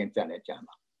有时间再来讲了，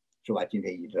是吧？今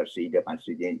天已经到11点半，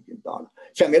时间已经到了。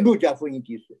下面路加福音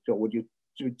第10，这我就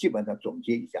基本上总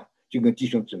结一下，就跟弟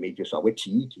兄姊妹就稍微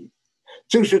提一提。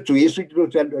这是主耶稣基督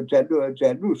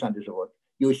在路上的时候，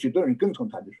有许多人跟从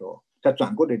他的时候，他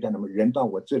转过来讲：“那么人到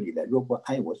我这里来，若不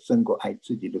爱我胜过爱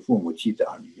自己的父母、妻子、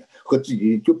儿女和自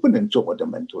己，就不能做我的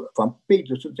门徒了。凡背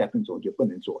着十字架跟从就不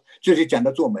能做。”这是讲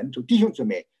到做门徒。弟兄姊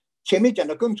妹，前面讲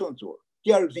到跟从主，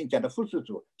第二个事情讲到服侍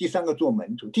主，第三个做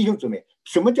门徒。弟兄姊妹，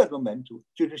什么叫做门徒？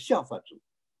就是效法主，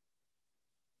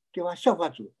对吧？效法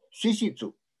主，学习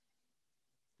主，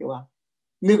对吧？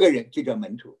那个人就叫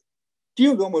门徒。弟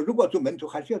兄姊妹，如果做门徒，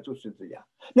还是要做十字架。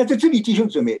那在这里，弟兄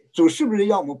姊妹，主是不是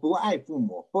要我们不爱父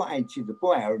母、不爱妻子、不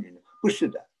爱儿女呢？不是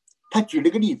的。他举了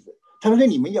个例子，他说：“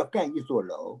你们要盖一座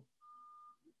楼，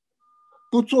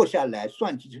不坐下来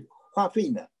算计花费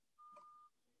呢，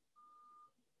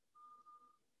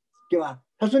对吧？”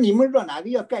他说：“你们若哪个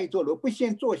要盖一座楼，不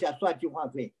先坐下算计花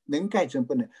费，能盖成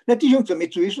不能？”那弟兄姊妹，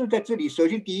主要是在这里，首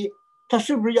先第一，他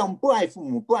是不是要我们不爱父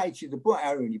母、不爱妻子、不爱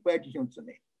儿女、不爱弟兄姊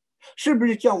妹？是不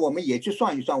是叫我们也去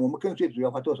算一算，我们跟随主要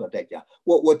花多少代价？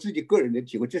我自己个人的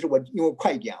体会，这是我因为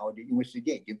快一点啊，因为时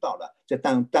间已经到了，再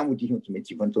耽误弟兄姊妹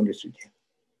几分钟的时间。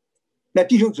那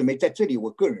弟兄姊妹在这里，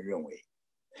我个人认为，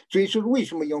所以说为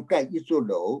什么用盖一座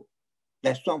楼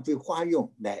来双飞花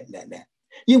用来？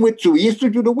因为主耶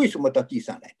稣基督为什么到地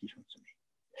上来？弟兄姊妹，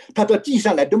他到地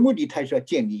上来的目的，他是要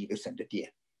建立一个神的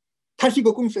殿。他是一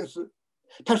个工程师，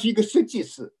他是一个设计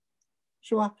师，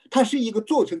是吧？他是一个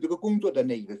做成这个工作的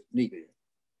那个人，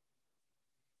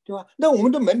对吧？那我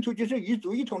们的门徒就是与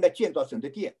主一同来建造神的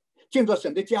殿，建造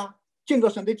神的家，建造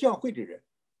神的教会的人，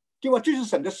对吧？这是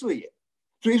神的事业。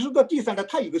主耶稣到地上来，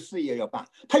他有一个事业要办，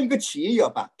他有一个企业要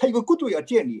办，他有一个国度要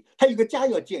建立，他有一个家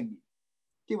要建立，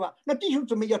对吧？那弟兄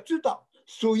姊妹要知道，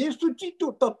主耶稣基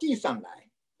督到地上来，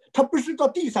他不是到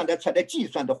地上来才来计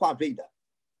算的花费的，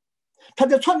他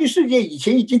在创立世界以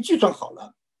前已经计算好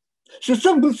了，是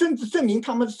圣父、圣子、圣灵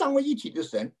他们三位一体的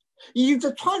神，已经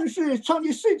在创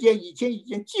立世界以前已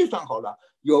经计算好了，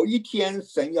有一天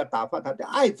神要打发他的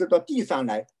爱子到地上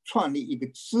来创立一个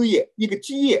事业，一个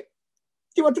基业，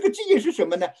对吧？这个基业是什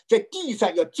么呢？在地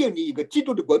上要建立一个基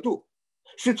督的国度，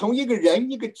是从一个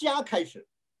人一个家开始，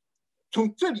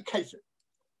从这里开始。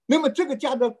那么这个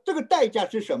家的这个代价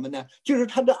是什么呢？就是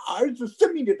他的儿子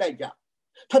生命的代价，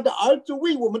他的儿子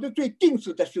为我们的罪钉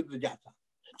死在十字架上。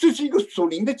这是一个属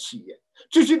灵的企业，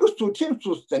这是一个属天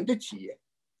属神的企业。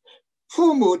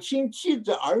父母亲、妻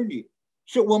子、儿女，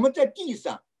是我们在地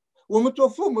上，我们做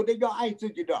父母的要爱自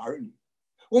己的儿女，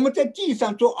我们在地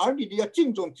上做儿女的要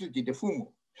敬重自己的父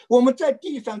母，我们在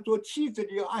地上做妻子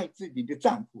的要爱自己的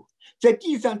丈夫，在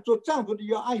地上做丈夫的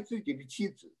要爱自己的妻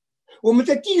子。我们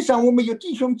在地上，我们有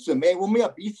弟兄姊妹，我们要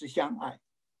彼此相爱，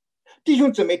弟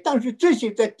兄姊妹。但是这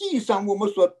些在地上我们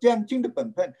所将尽的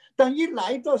本分，当一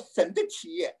来到神的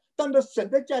企业，当到神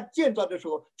的家建造的时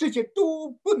候，这些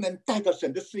都不能带到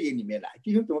神的事业里面来。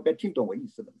弟兄姊妹，听懂我意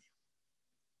思了没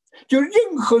有？就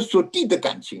任何属地的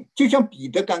感情，就像彼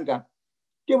得刚刚，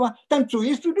对吧？但主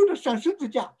耶稣的上十字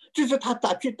架，这是他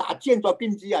去打建造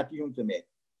根基啊，弟兄姊妹。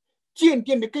建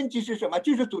殿的根基是什么？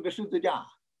就是主的十字架。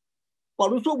保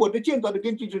罗说我的建造的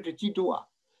根基就是基督啊，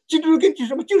基督的根基是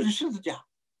什么？就是十字架，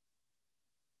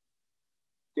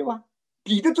对吧？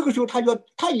彼得这个时候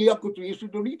他也要跟主耶稣基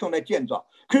督一同来建造，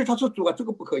可是他说主啊，这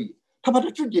个不可以，他把他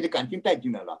自己的感情带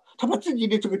进来了，他把自己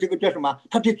的这个叫什么？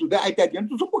他对主的爱带进来，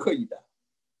就说不可以的，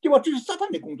对吧？这是撒旦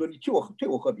的工作，你退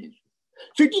我何必？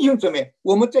所以弟兄姊妹，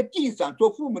我们在地上做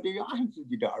父母的要爱自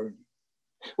己的儿女，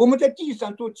我们在地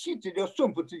上做妻子的要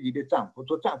顺服自己的丈夫，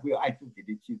做丈夫要爱自己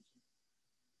的妻子，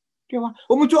对吧？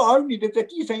我们做儿女的在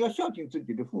地上要孝敬自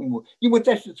己的父母，因为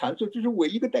在世长寿，这是唯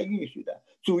一一个带允许的。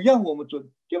主要我们做，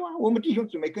对吧？我们弟兄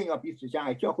姊妹更要彼此相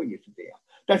爱，教会也是这样。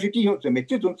但是弟兄姊妹，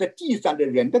这种在地上的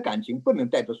人的感情不能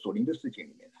带到属灵的事情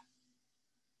里面来。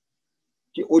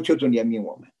我求主怜悯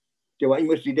我们，对吧？因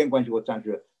为时间关系，我暂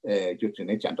时就只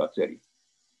能讲到这里，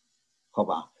好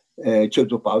吧？求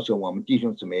主保守我们弟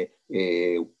兄姊妹，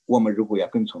我们如果要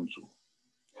跟从主，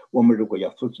我们如果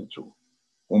要服侍主，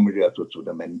我们要做主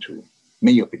的门徒，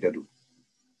没有别的路，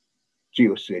只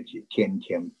有舍己，天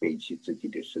天背起自己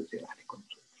的十字架来跟随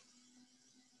主。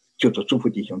求主祝福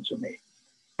弟兄姊妹，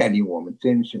带领我们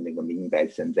真是能够明白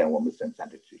神在我们身上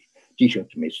的旨意。弟兄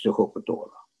姊妹，时候不多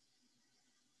了，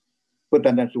不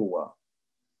单单是我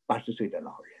80岁的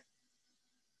老人，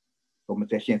我们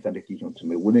在线上的弟兄姊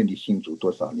妹，无论你信主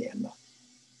多少年了，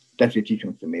但是弟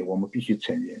兄姊妹，我们必须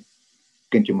承认，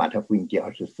根据马太福音第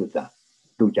24章、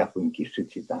路加福音第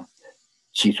17章，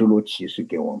启示录启示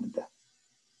给我们的，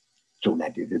主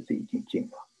来的日子已经近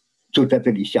了。主在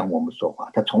这里向我们说话，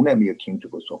他从来没有停止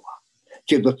过说话。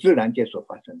接着自然界所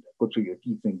发生的，不只有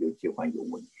地震、有饥荒、有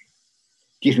瘟疫，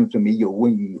弟兄姊妹，有瘟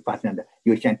疫发生的，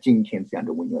有像今天这样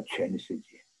的瘟疫，全世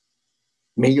界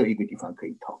没有一个地方可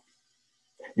以逃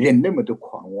避。人那么的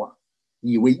狂妄，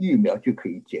以为疫苗就可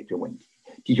以解决问题。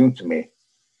弟兄姊妹，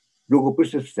如果不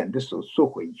是神的手缩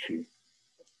回去，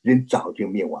人早就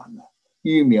灭亡了。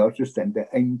疫苗是神的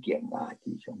恩典啊，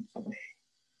弟兄姊妹，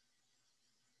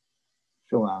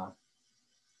是吧？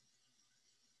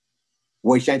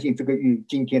我相信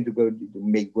今天这个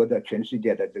美国的全世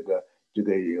界的这个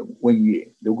瘟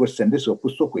疫，如果神的手不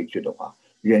缩回去的话，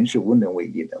人是无能为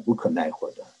力的，无可奈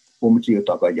何的。我们只有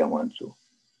祷告仰望主，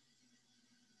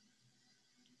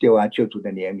对吧？求主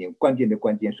的怜悯。关键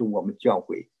是我们教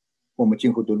会，我们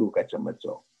今后的路该怎么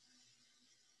走？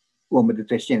我们的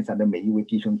在线上的每一位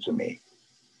弟兄姊妹，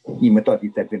你们到底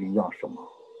在这里要什么？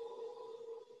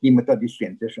你们到底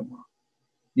选择什么？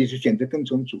你是选择跟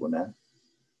从主呢？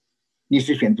你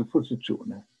是选择服侍主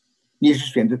呢？你是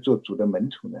选择做主的门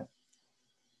徒呢？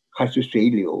还是随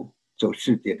流走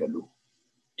世界的路？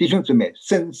弟兄姊妹，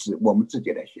生死我们自己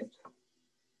来选择，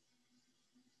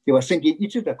对吧？圣经一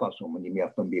直在告诉我们，你们要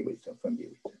分别为圣，分别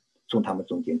为圣，从他们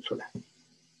中间出来，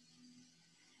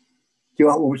对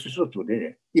吧？我们是属主的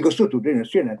人，一个属主的人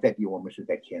虽然在地，我们是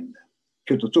在天的。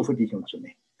求主祝福弟兄姊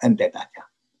妹，恩待大家，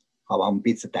好吧？我们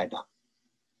彼此带到。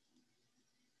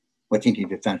我今天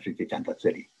就暂时就讲到这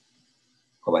里，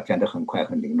好吧？讲得很快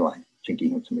很凌乱，请弟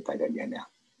兄姊妹大家原谅，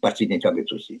把时间交给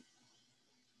主席。